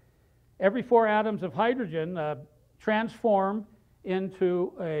get, every 4 atoms of hydrogen transform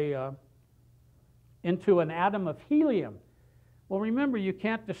into an atom of helium. Well, remember, you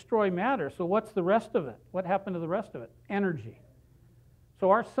can't destroy matter, so what's the rest of it? What happened to the rest of it? Energy.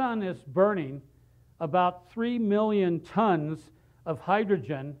 So our sun is burning about 3 million tons of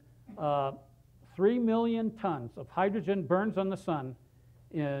hydrogen. 3 million tons of hydrogen burns on the sun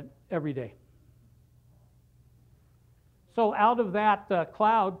every day. So out of that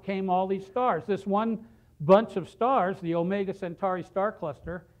cloud came all these stars. This one bunch of stars, the Omega Centauri star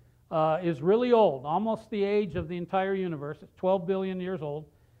cluster, is really old, almost the age of the entire universe. It's 12 billion years old.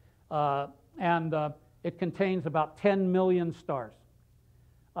 And it contains about 10 million stars.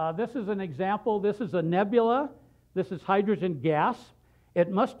 This is an example. This is a nebula. This is hydrogen gas.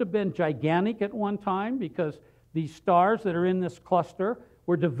 It must have been gigantic at one time because these stars that are in this cluster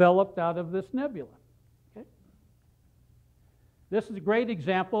were developed out of this nebula. Okay? This is a great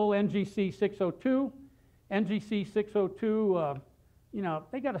example, NGC 602. NGC 602,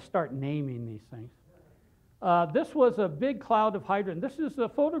 they got to start naming these things. This was a big cloud of hydrogen. This is a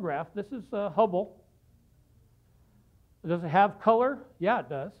photograph. This is Hubble. Does it have color? Yeah, it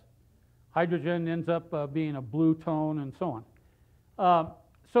does. Hydrogen ends up being a blue tone and so on.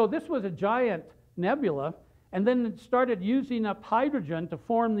 So this was a giant nebula, and then it started using up hydrogen to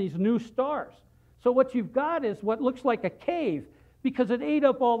form these new stars. So what you've got is what looks like a cave because it ate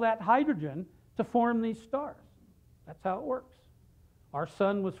up all that hydrogen to form these stars. That's how it works. Our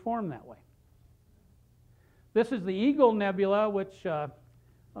sun was formed that way. This is the Eagle Nebula, which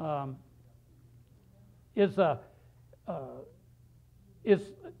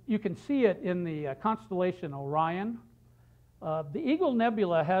you can see it in the constellation Orion. The Eagle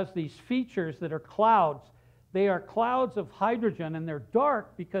Nebula has these features that are clouds. They are clouds of hydrogen, and they're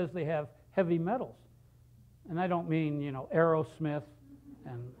dark because they have heavy metals. And I don't mean, Aerosmith,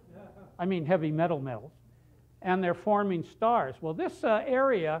 and I mean heavy metals. And they're forming stars. Well, this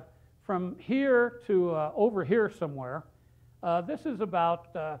area from here to over here somewhere, this is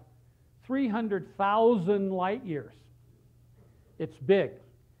about 300,000 light years. It's big.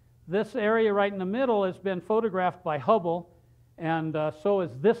 This area right in the middle has been photographed by Hubble, and so is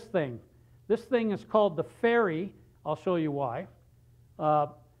this thing. This thing is called the F.A.M.E. I'll show you why.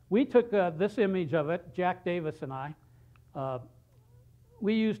 We took this image of it, Jack Davis and I.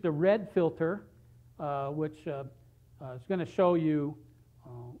 We used a red filter, which is going to show you,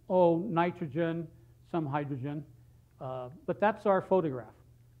 nitrogen, some hydrogen. But that's our photograph.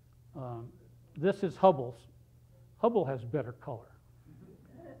 This is Hubble's. Hubble has better color.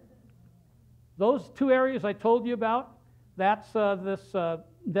 Those two areas I told you about, that's this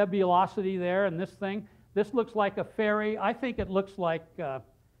nebulosity there and this thing. This looks like a fairy. I think it looks like,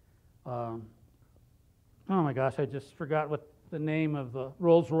 oh my gosh, I just forgot what the name of the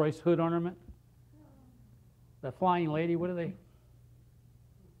Rolls-Royce hood ornament. The flying lady, what are they?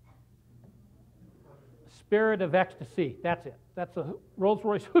 Spirit of Ecstasy, that's it. That's a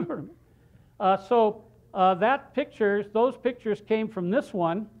Rolls-Royce hood ornament. Those pictures came from this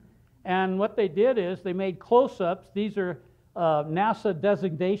one, and what they did is they made close-ups. These are NASA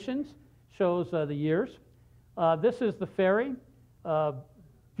designations, shows the years. This is the F.A.M.E.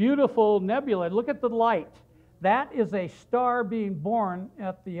 Beautiful nebula. Look at the light. That is a star being born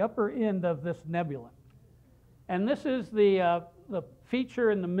at the upper end of this nebula. And this is the feature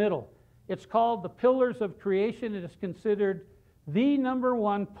in the middle. It's called the Pillars of Creation. It is considered the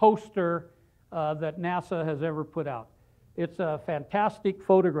 #1 poster that NASA has ever put out. It's a fantastic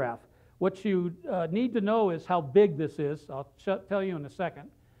photograph. What you need to know is how big this is. I'll tell you in a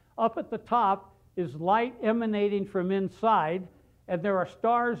second. Up at the top is light emanating from inside, and there are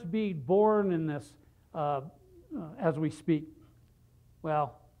stars being born in this as we speak.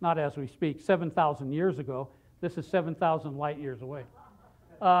 Well, not as we speak, 7,000 years ago. This is 7,000 light years away.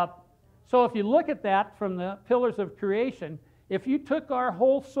 So if you look at that from the Pillars of Creation, if you took our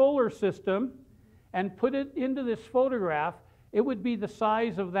whole solar system and put it into this photograph, it would be the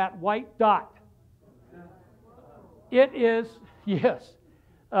size of that white dot. It is, yes,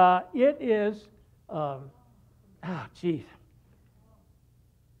 it is,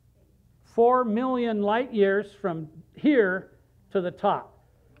 4 million light years from here to the top.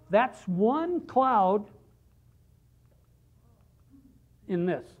 That's one cloud in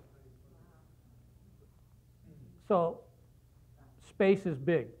this. So space is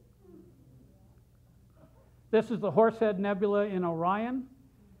big. This is the Horsehead Nebula in Orion.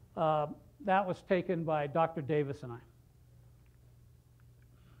 That was taken by Dr. Davis and I.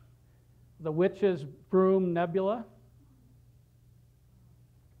 The Witch's Broom Nebula.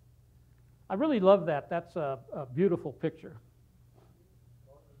 I really love that. That's a beautiful picture.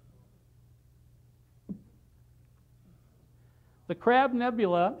 The Crab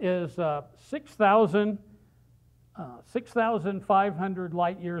Nebula is 6,500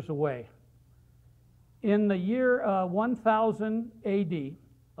 light years away. In the year 1000 AD,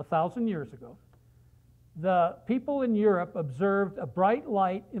 1,000 years ago, the people in Europe observed a bright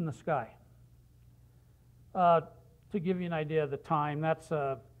light in the sky. To give you an idea of the time, that's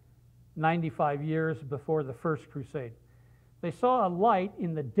 95 years before the First Crusade. They saw a light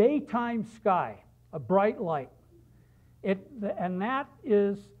in the daytime sky, a bright light. And that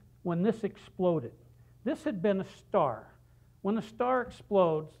is when this exploded. This had been a star. When a star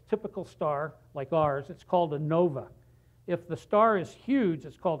explodes, typical star like ours, it's called a nova. If the star is huge,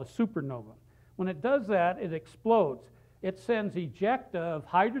 it's called a supernova. When it does that, it explodes. It sends ejecta of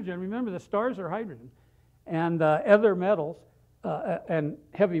hydrogen. Remember, the stars are hydrogen. And other metals and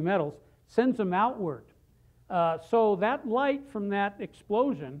heavy metals, sends them outward. So that light from that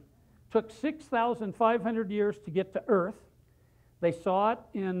explosion took 6,500 years to get to Earth. They saw it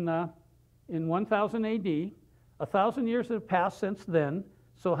in 1000 AD. 1,000 years have passed since then.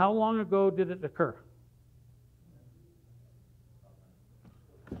 So how long ago did it occur?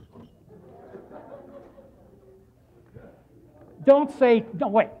 Don't say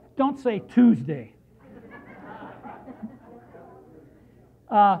Tuesday.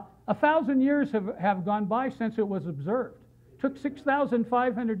 1,000 years have gone by since it was observed. Took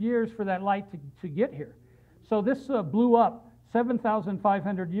 6,500 years for that light to get here. So this blew up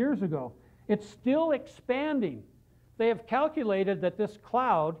 7,500 years ago. It's still expanding. They have calculated that this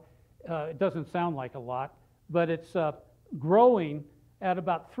cloud, it doesn't sound like a lot, but it's growing at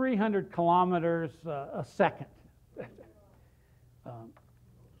about 300 kilometers a second.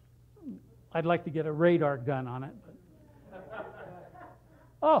 I'd like to get a radar gun on it. But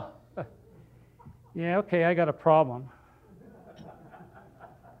oh, yeah, okay, I got a problem.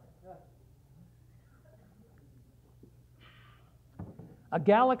 A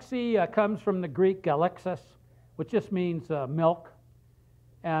galaxy comes from the Greek galaxis, which just means milk.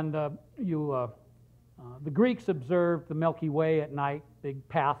 And the Greeks observed the Milky Way at night, big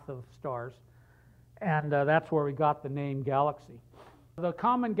path of stars. And that's where we got the name galaxy. The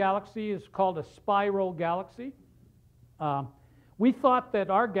common galaxy is called a spiral galaxy. We thought that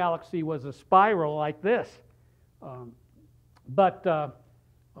our galaxy was a spiral like this, but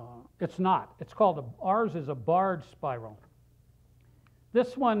it's not. It's called ours is a barred spiral.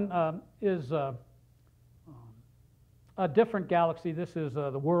 This one is a different galaxy. This is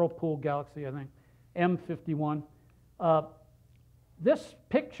the Whirlpool galaxy, I think, M51. This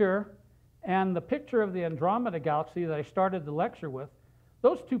picture and the picture of the Andromeda galaxy that I started the lecture with,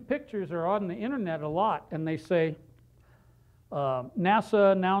 those two pictures are on the internet a lot, and they say,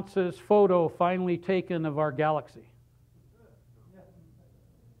 NASA announces photo finally taken of our galaxy.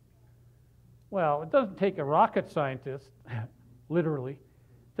 Well, it doesn't take a rocket scientist, literally,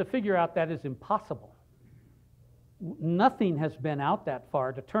 to figure out that is impossible. Nothing has been out that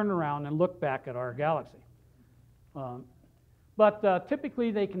far to turn around and look back at our galaxy. But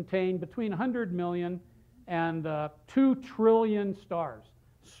typically they contain between 100 million and 2 trillion stars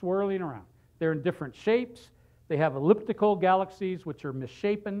swirling around. They're in different shapes. They have elliptical galaxies, which are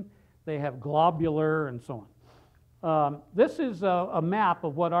misshapen. They have globular and so on. This is a map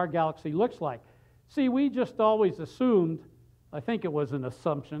of what our galaxy looks like. See, we just always assumed, I think it was an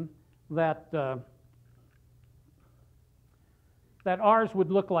assumption, that ours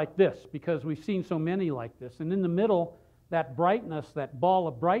would look like this because we've seen so many like this. And in the middle, that brightness, that ball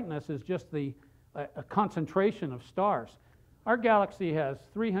of brightness is just a concentration of stars. Our galaxy has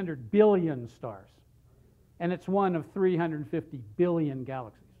 300 billion stars, and it's one of 350 billion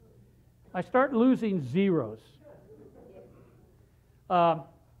galaxies. I start losing zeros.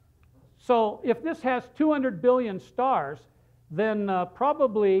 So if this has 200 billion stars, then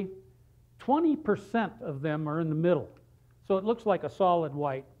probably 20% of them are in the middle. So it looks like a solid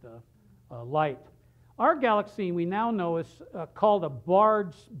white light. Our galaxy, we now know, is called a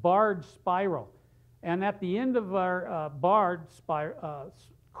barred spiral. And at the end of our barred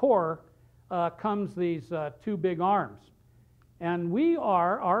core comes these 2 big arms. And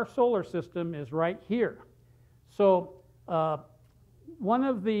our solar system is right here. So one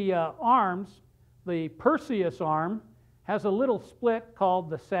of the arms, the Perseus arm, has a little split called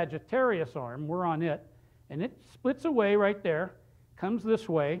the Sagittarius arm. We're on it. And it splits away right there, comes this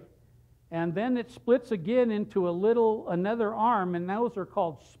way, and then it splits again into another arm, and those are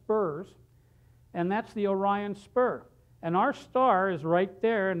called spurs, and that's the Orion spur. And our star is right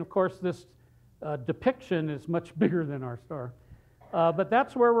there, and of course this depiction is much bigger than our star. But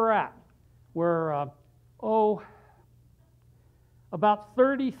that's where we're at. We're, about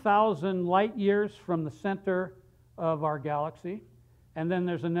 30,000 light years from the center of our galaxy, and then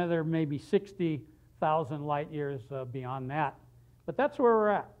there's another maybe 60,000 light years beyond that. But that's where we're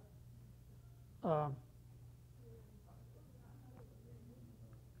at.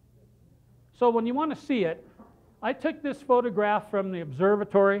 So when you want to see it, I took this photograph from the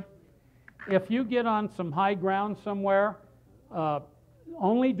observatory. If you get on some high ground somewhere,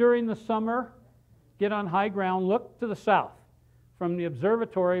 only during the summer, get on high ground, look to the south. From the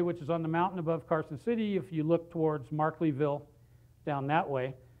observatory, which is on the mountain above Carson City, if you look towards Markleeville down that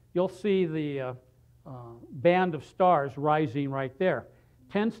way, you'll see the band of stars rising right there.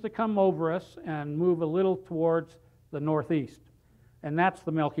 Tends to come over us and move a little towards the northeast. And that's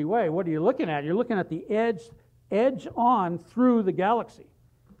the Milky Way. What are you looking at? You're looking at the edge on through the galaxy.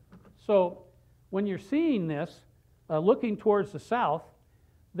 So when you're seeing this, looking towards the south,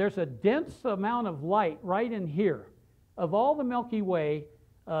 there's a dense amount of light right in here. Of all the Milky Way,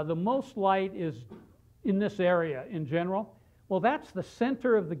 the most light is in this area in general. Well, that's the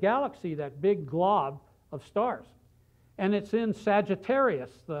center of the galaxy, that big glob of stars. And it's in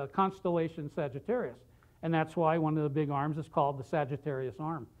Sagittarius, the constellation Sagittarius. And that's why one of the big arms is called the Sagittarius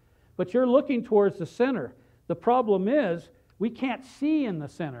arm. But you're looking towards the center. The problem is we can't see in the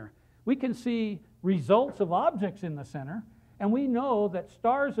center. We can see results of objects in the center, and we know that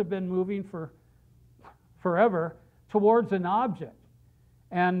stars have been moving for forever towards an object,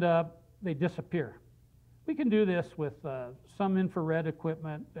 and they disappear. We can do this with some infrared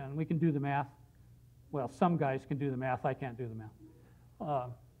equipment, and we can do the math. Well, some guys can do the math. I can't do the math.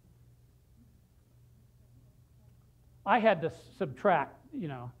 I had to subtract,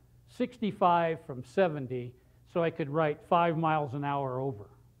 65 from 70 so I could write 5 miles an hour over.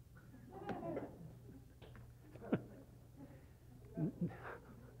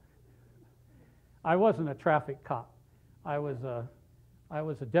 I wasn't a traffic cop. I was a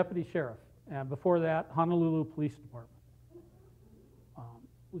deputy sheriff, and before that, Honolulu Police Department.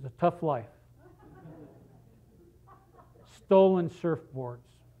 It was a tough life. Stolen surfboards.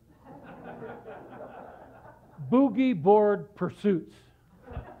 Boogie board pursuits.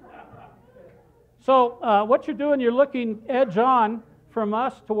 So what you're doing, you're looking edge on from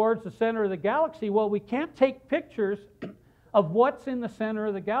us towards the center of the galaxy. Well, we can't take pictures of what's in the center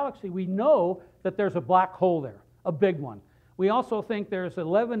of the galaxy. We know that there's a black hole there, a big one. We also think there's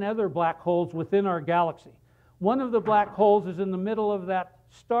 11 other black holes within our galaxy. One of the black holes is in the middle of that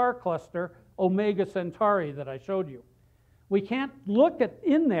star cluster, Omega Centauri, that I showed you. We can't look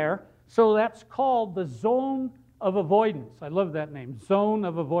in there, so that's called the zone of avoidance. I love that name, zone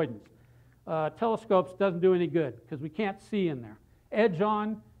of avoidance. Telescopes doesn't do any good because we can't see in there. Edge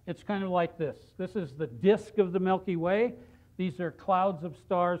on, it's kind of like this. This is the disk of the Milky Way. These are clouds of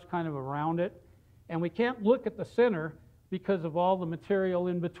stars kind of around it. And we can't look at the center because of all the material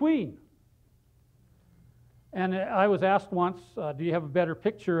in between. And I was asked once, do you have a better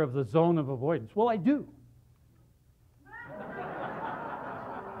picture of the zone of avoidance? Well, I do.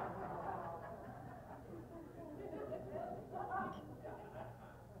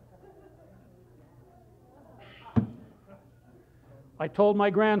 I told my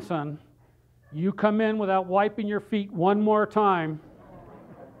grandson, you come in without wiping your feet one more time.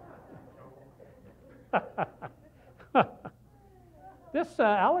 This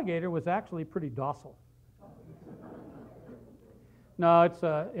alligator was actually pretty docile. No, it's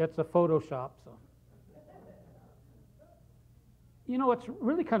a Photoshop. So. It's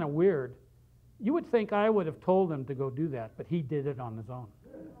really kind of weird. You would think I would have told him to go do that, but he did it on his own.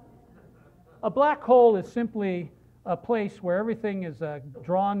 A black hole is simply a place where everything is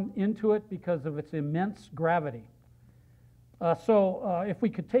drawn into it because of its immense gravity. So if we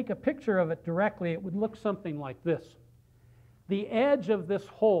could take a picture of it directly, it would look something like this. The edge of this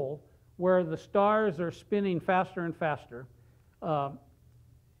hole, where the stars are spinning faster and faster,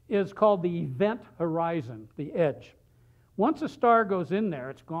 is called the event horizon, the edge. Once a star goes in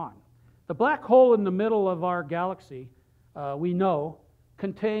there, it's gone. The black hole in the middle of our galaxy, we know,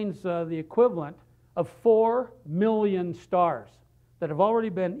 contains the equivalent of 4 million stars that have already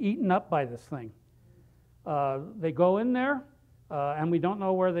been eaten up by this thing. They go in there, and we don't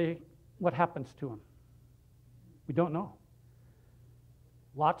know what happens to them. We don't know.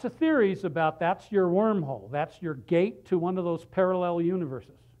 Lots of theories about that's your wormhole. That's your gate to one of those parallel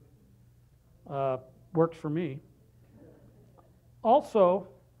universes. Works for me. Also,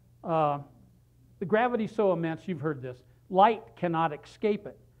 the gravity's so immense, you've heard this, light cannot escape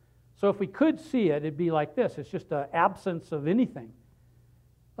it. So if we could see it, it'd be like this. It's just an absence of anything.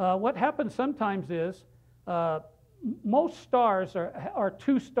 What happens sometimes is most stars are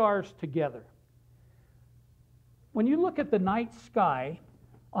 2 stars together. When you look at the night sky,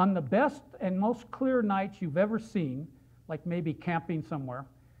 on the best and most clear nights you've ever seen, like maybe camping somewhere,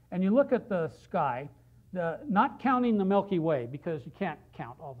 and you look at the sky, not counting the Milky Way, because you can't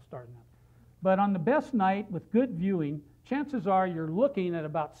count all the stars in that, but on the best night with good viewing, chances are you're looking at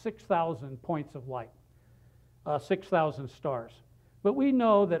about 6,000 points of light, 6,000 stars. But we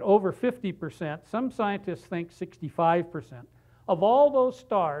know that over 50%, some scientists think 65%, of all those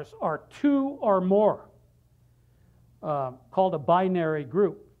stars are 2 or more, called a binary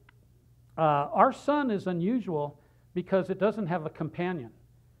group. Our sun is unusual because it doesn't have a companion.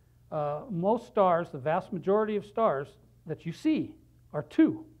 most stars, the vast majority of stars that you see are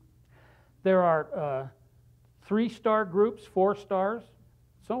two. There are 3-star groups, 4 stars,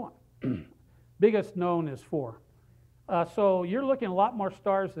 so on. Biggest known is 4. So you're looking at a lot more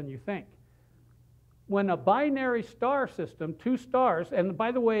stars than you think. When a binary star system, 2 stars, and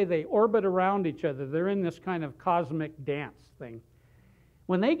by the way, they orbit around each other. They're in this kind of cosmic dance thing.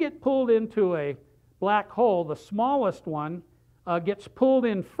 When they get pulled into a black hole, the smallest one gets pulled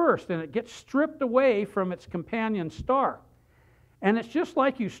in first, and it gets stripped away from its companion star. And it's just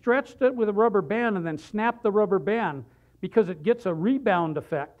like you stretched it with a rubber band and then snapped the rubber band, because it gets a rebound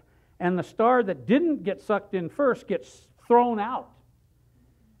effect, and the star that didn't get sucked in first gets thrown out.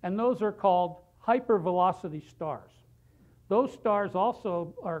 And those are called hypervelocity stars. Those stars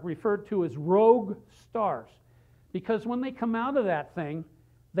also are referred to as rogue stars, because when they come out of that thing,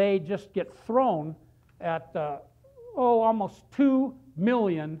 they just get thrown at almost 2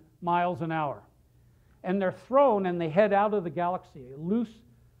 million miles an hour. And they're thrown and they head out of the galaxy, a loose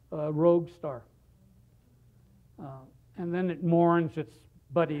rogue star. And then it mourns its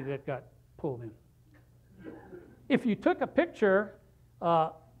buddy that got pulled in. If you took a picture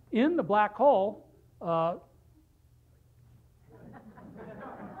in the black hole,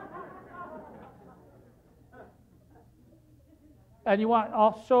 and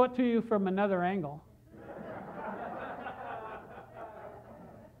I'll show it to you from another angle.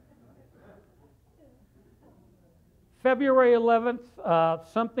 February 11th,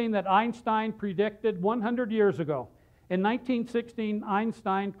 something that Einstein predicted 100 years ago. In 1916,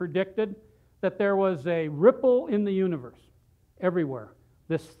 Einstein predicted that there was a ripple in the universe everywhere.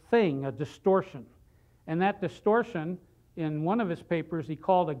 This thing, a distortion. And that distortion, in one of his papers, he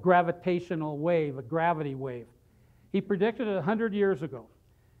called a gravitational wave, a gravity wave. He predicted it 100 years ago.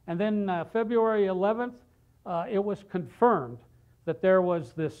 And then February 11th, it was confirmed that there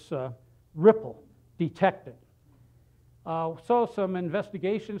was this ripple detected. So some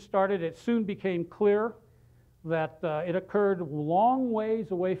investigations started. It soon became clear that it occurred long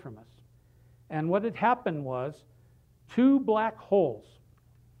ways away from us. And what had happened was 2 black holes,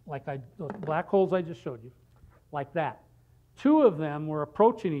 like the black holes I just showed you, like that. 2 of them were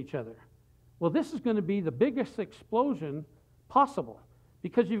approaching each other. Well, this is going to be the biggest explosion possible,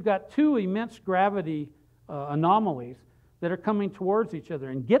 because you've got 2 immense gravity anomalies that are coming towards each other.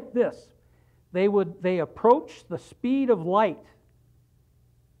 And get this, they approach the speed of light.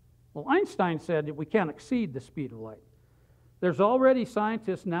 Well, Einstein said that we can't exceed the speed of light. There's already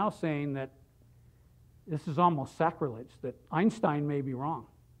scientists now saying that this is almost sacrilege, that Einstein may be wrong,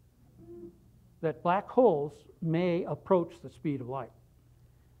 that black holes may approach the speed of light.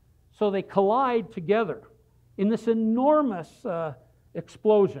 So they collide together in this enormous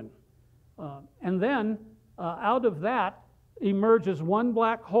explosion. And then out of that emerges one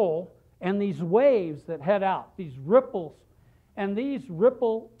black hole, and these waves that head out, these ripples, and these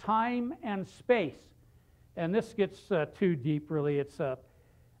ripple time and space. And this gets too deep, really. It's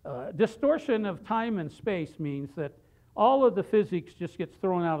distortion of time and space means that all of the physics just gets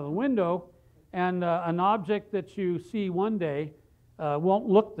thrown out of the window, and an object that you see one day won't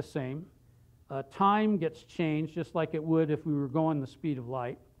look the same. Time gets changed just like it would if we were going the speed of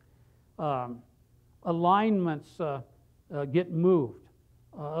light. Alignments get moved.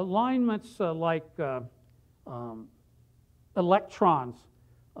 Alignments like electrons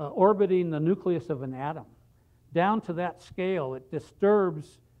orbiting the nucleus of an atom. Down to that scale, it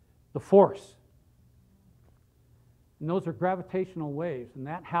disturbs the force. And those are gravitational waves, and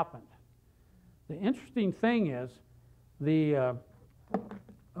that happened. The interesting thing is the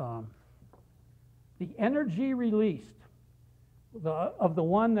energy released of the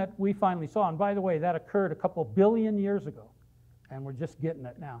one that we finally saw, and by the way, that occurred a couple billion years ago, and we're just getting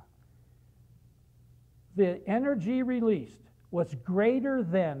it now. The energy released was greater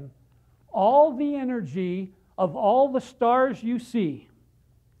than all the energy of all the stars you see.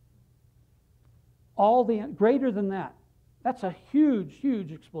 Greater than that. That's a huge,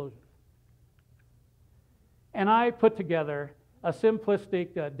 huge explosion. And I put together a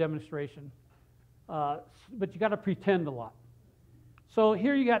simplistic demonstration, but you got to pretend a lot. So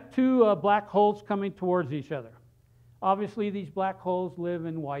here you got 2 black holes coming towards each other. Obviously, these black holes live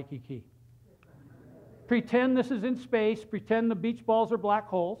in Waikiki. Pretend this is in space. Pretend the beach balls are black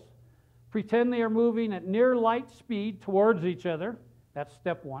holes. Pretend they are moving at near light speed towards each other. That's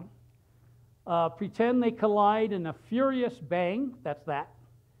step 1. Pretend they collide in a furious bang. That's that.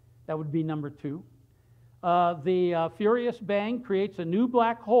 That would be number 2. The furious bang creates a new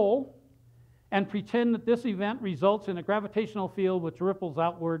black hole, and pretend that this event results in a gravitational field which ripples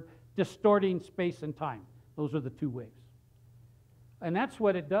outward, distorting space and time. Those are the 2 waves. And that's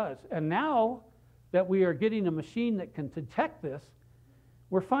what it does. And now that we are getting a machine that can detect this,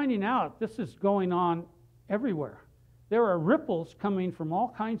 we're finding out this is going on everywhere. There are ripples coming from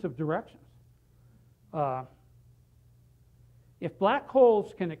all kinds of directions. If black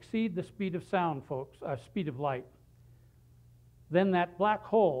holes can exceed the speed of sound, folks, speed of light, then that black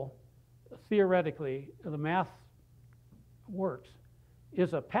hole, theoretically, the math works,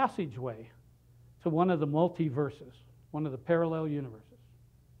 is a passageway to one of the multiverses, one of the parallel universes.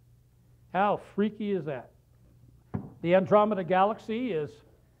 How freaky is that? The Andromeda Galaxy is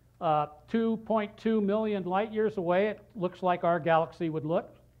 2.2 million light years away. It looks like our galaxy would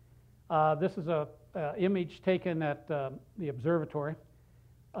look. This is an image taken at the observatory.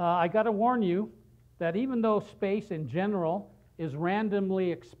 I got to warn you that even though space in general is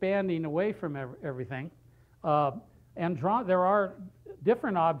randomly expanding away from everything, there are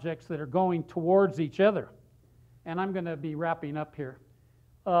different objects that are going towards each other. And I'm going to be wrapping up here.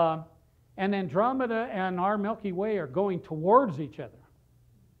 And Andromeda and our Milky Way are going towards each other.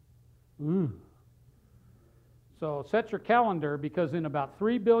 So set your calendar, because in about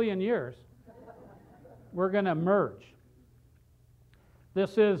 3 billion years, we're going to merge.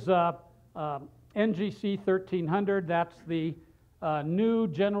 This is NGC 1300. That's the new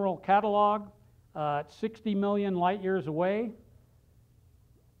general catalog. It's 60 million light years away.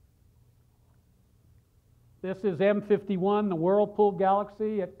 This is M51, the Whirlpool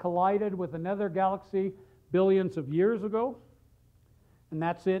Galaxy. It collided with another galaxy billions of years ago. And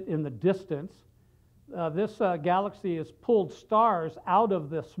that's it in the distance. This galaxy has pulled stars out of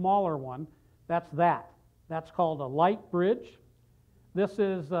the smaller one. That's that. That's called a light bridge. This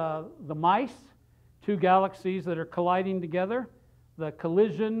is the mice, two galaxies that are colliding together. The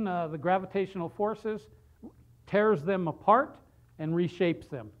collision, the gravitational forces, tears them apart and reshapes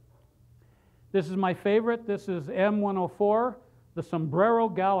them. This is my favorite. This is M104, the Sombrero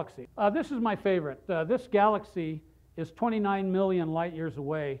Galaxy. This is my favorite. This galaxy is 29 million light years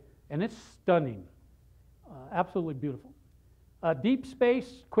away, and it's stunning. Absolutely beautiful. Deep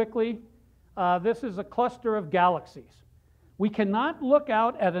space, quickly. This is a cluster of galaxies. We cannot look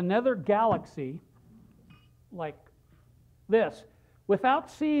out at another galaxy like this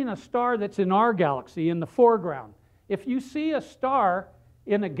without seeing a star that's in our galaxy in the foreground. If you see a star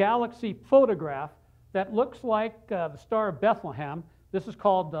in a galaxy photograph that looks like the Star of Bethlehem, this is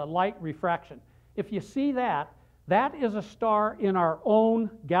called light refraction. If you see that, that is a star in our own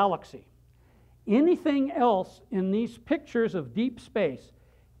galaxy. Anything else in these pictures of deep space,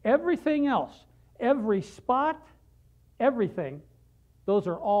 everything else, every spot, everything, those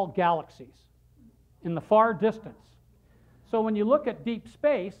are all galaxies in the far distance. So when you look at deep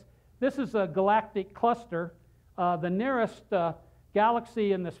space, this is a galactic cluster. The nearest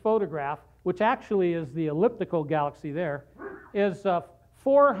galaxy in this photograph, which actually is the elliptical galaxy there, is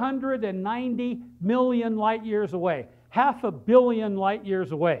 490 million light years away, 500 million light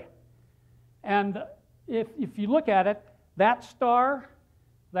years away. And if you look at it, that star,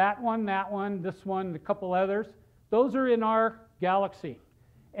 that one, this one, a couple others, those are in our galaxy.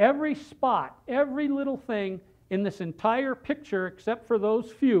 Every spot, every little thing in this entire picture, except for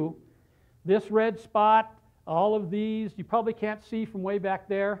those few, this red spot, all of these, you probably can't see from way back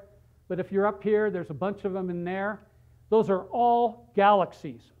there, but if you're up here, there's a bunch of them in there. Those are all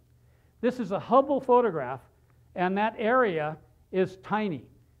galaxies. This is a Hubble photograph, and that area is tiny.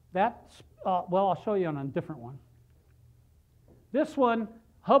 That's, well, I'll show you on a different one. This one,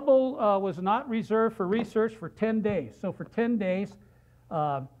 Hubble was not reserved for research for 10 days. So for 10 days,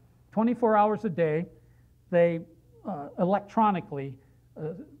 24 hours a day, they electronically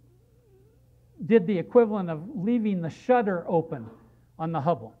did the equivalent of leaving the shutter open on the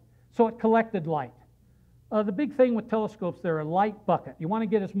Hubble. So it collected light. The big thing with telescopes, they're a light bucket. You want to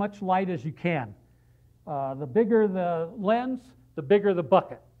get as much light as you can. The bigger the lens, the bigger the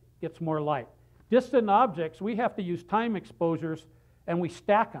bucket. Gets more light. Distant objects, we have to use time exposures, and we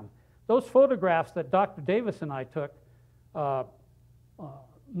stack them. Those photographs that Dr. Davis and I took,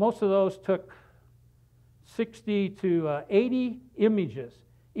 most of those took 60 to 80 images,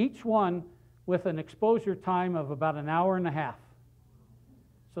 each one with an exposure time of about an hour and a half.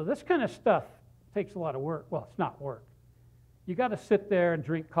 So this kind of stuff takes a lot of work. Well, it's not work. You got to sit there and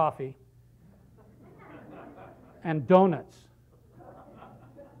drink coffee and donuts.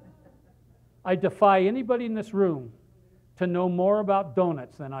 I defy anybody in this room to know more about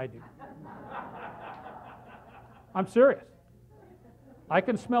donuts than I do. I'm serious. I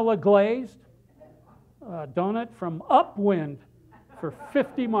can smell a glazed donut from upwind for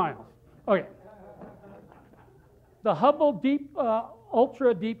 50 miles. Okay. The Hubble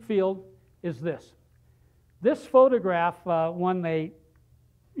ultra deep field is this. This photograph, when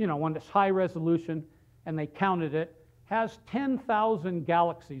it's high resolution and they counted it, has 10,000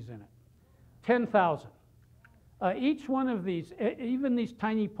 galaxies in it. 10,000. Each one of these, even these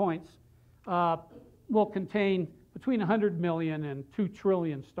tiny points, will contain between 100 million and 2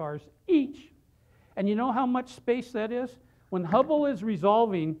 trillion stars each. And you know how much space that is? When Hubble is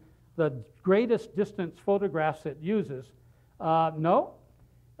resolving the greatest distance photographs it uses,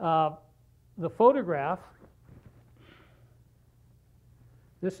 the photograph,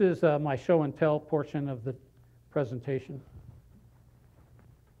 this is my show and tell portion of the presentation.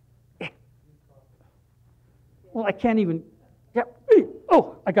 Well, I can't even,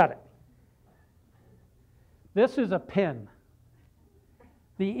 oh, I got it. This is a pen.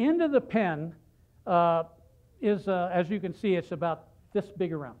 The end of the pen is, as you can see, it's about this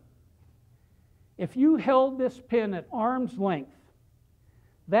big around. If you held this pen at arm's length,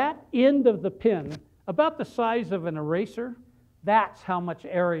 that end of the pen, about the size of an eraser, that's how much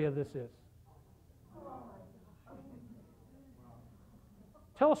area this is.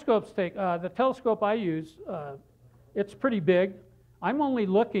 Telescopes take, the telescope I use, it's pretty big. I'm only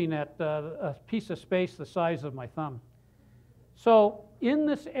looking at a piece of space the size of my thumb. So in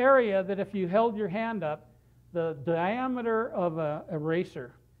this area that if you held your hand up, the diameter of an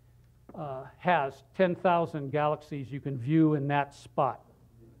eraser has 10,000 galaxies you can view in that spot.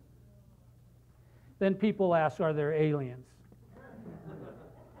 Then people ask, are there aliens?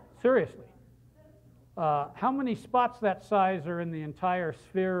 Seriously. How many spots that size are in the entire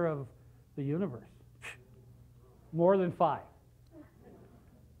sphere of the universe? More than 5.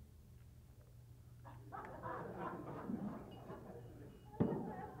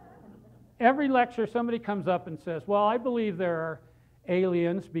 Every lecture, somebody comes up and says, well, I believe there are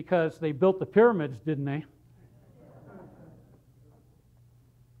aliens because they built the pyramids, didn't they?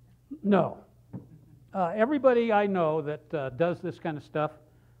 No. Everybody I know that does this kind of stuff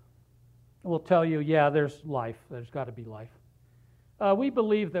will tell you, yeah, there's life. There's got to be life. We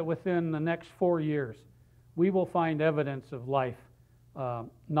believe that within the next 4 years, we will find evidence of life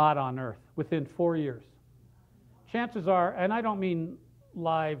not on Earth, within 4 years. Chances are, and I don't mean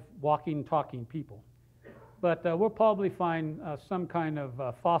live, walking, talking people, but we'll probably find some kind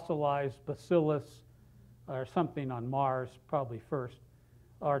of fossilized bacillus or something on Mars, probably first,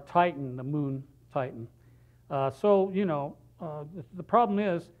 or Titan, the moon Titan. So, you know, the problem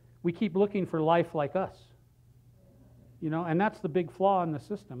is we keep looking for life like us, you know, and that's the big flaw in the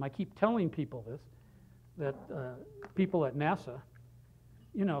system. I keep telling people this, that people at NASA,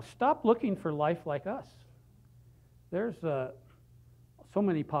 you know, stop looking for life like us. There's so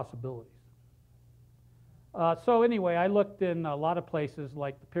many possibilities. So anyway, I looked in a lot of places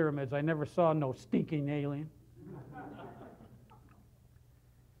like the pyramids. I never saw no stinking alien.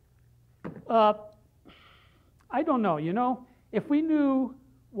 I don't know, you know, if we knew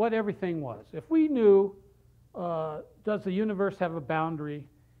what everything was, if we knew, does the universe have a boundary,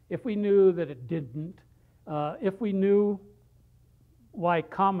 if we knew that it didn't, if we knew why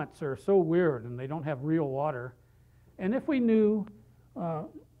comets are so weird and they don't have real water, and if we knew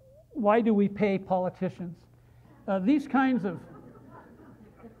why do we pay politicians, these kinds of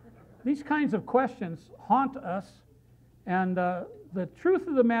questions haunt us, and the truth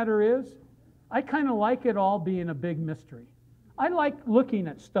of the matter is, I kind of like it all being a big mystery. I like looking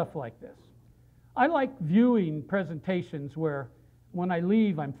at stuff like this. I like viewing presentations where when I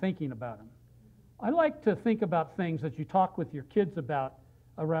leave, I'm thinking about them. I like to think about things that you talk with your kids about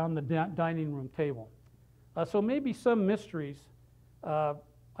around the dining room table. So maybe some mysteries, I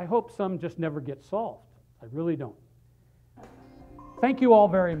hope some just never get solved. I really don't. Thank you all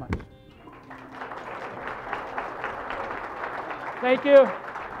very much. Thank you.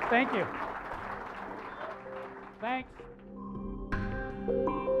 Thank you. Thanks.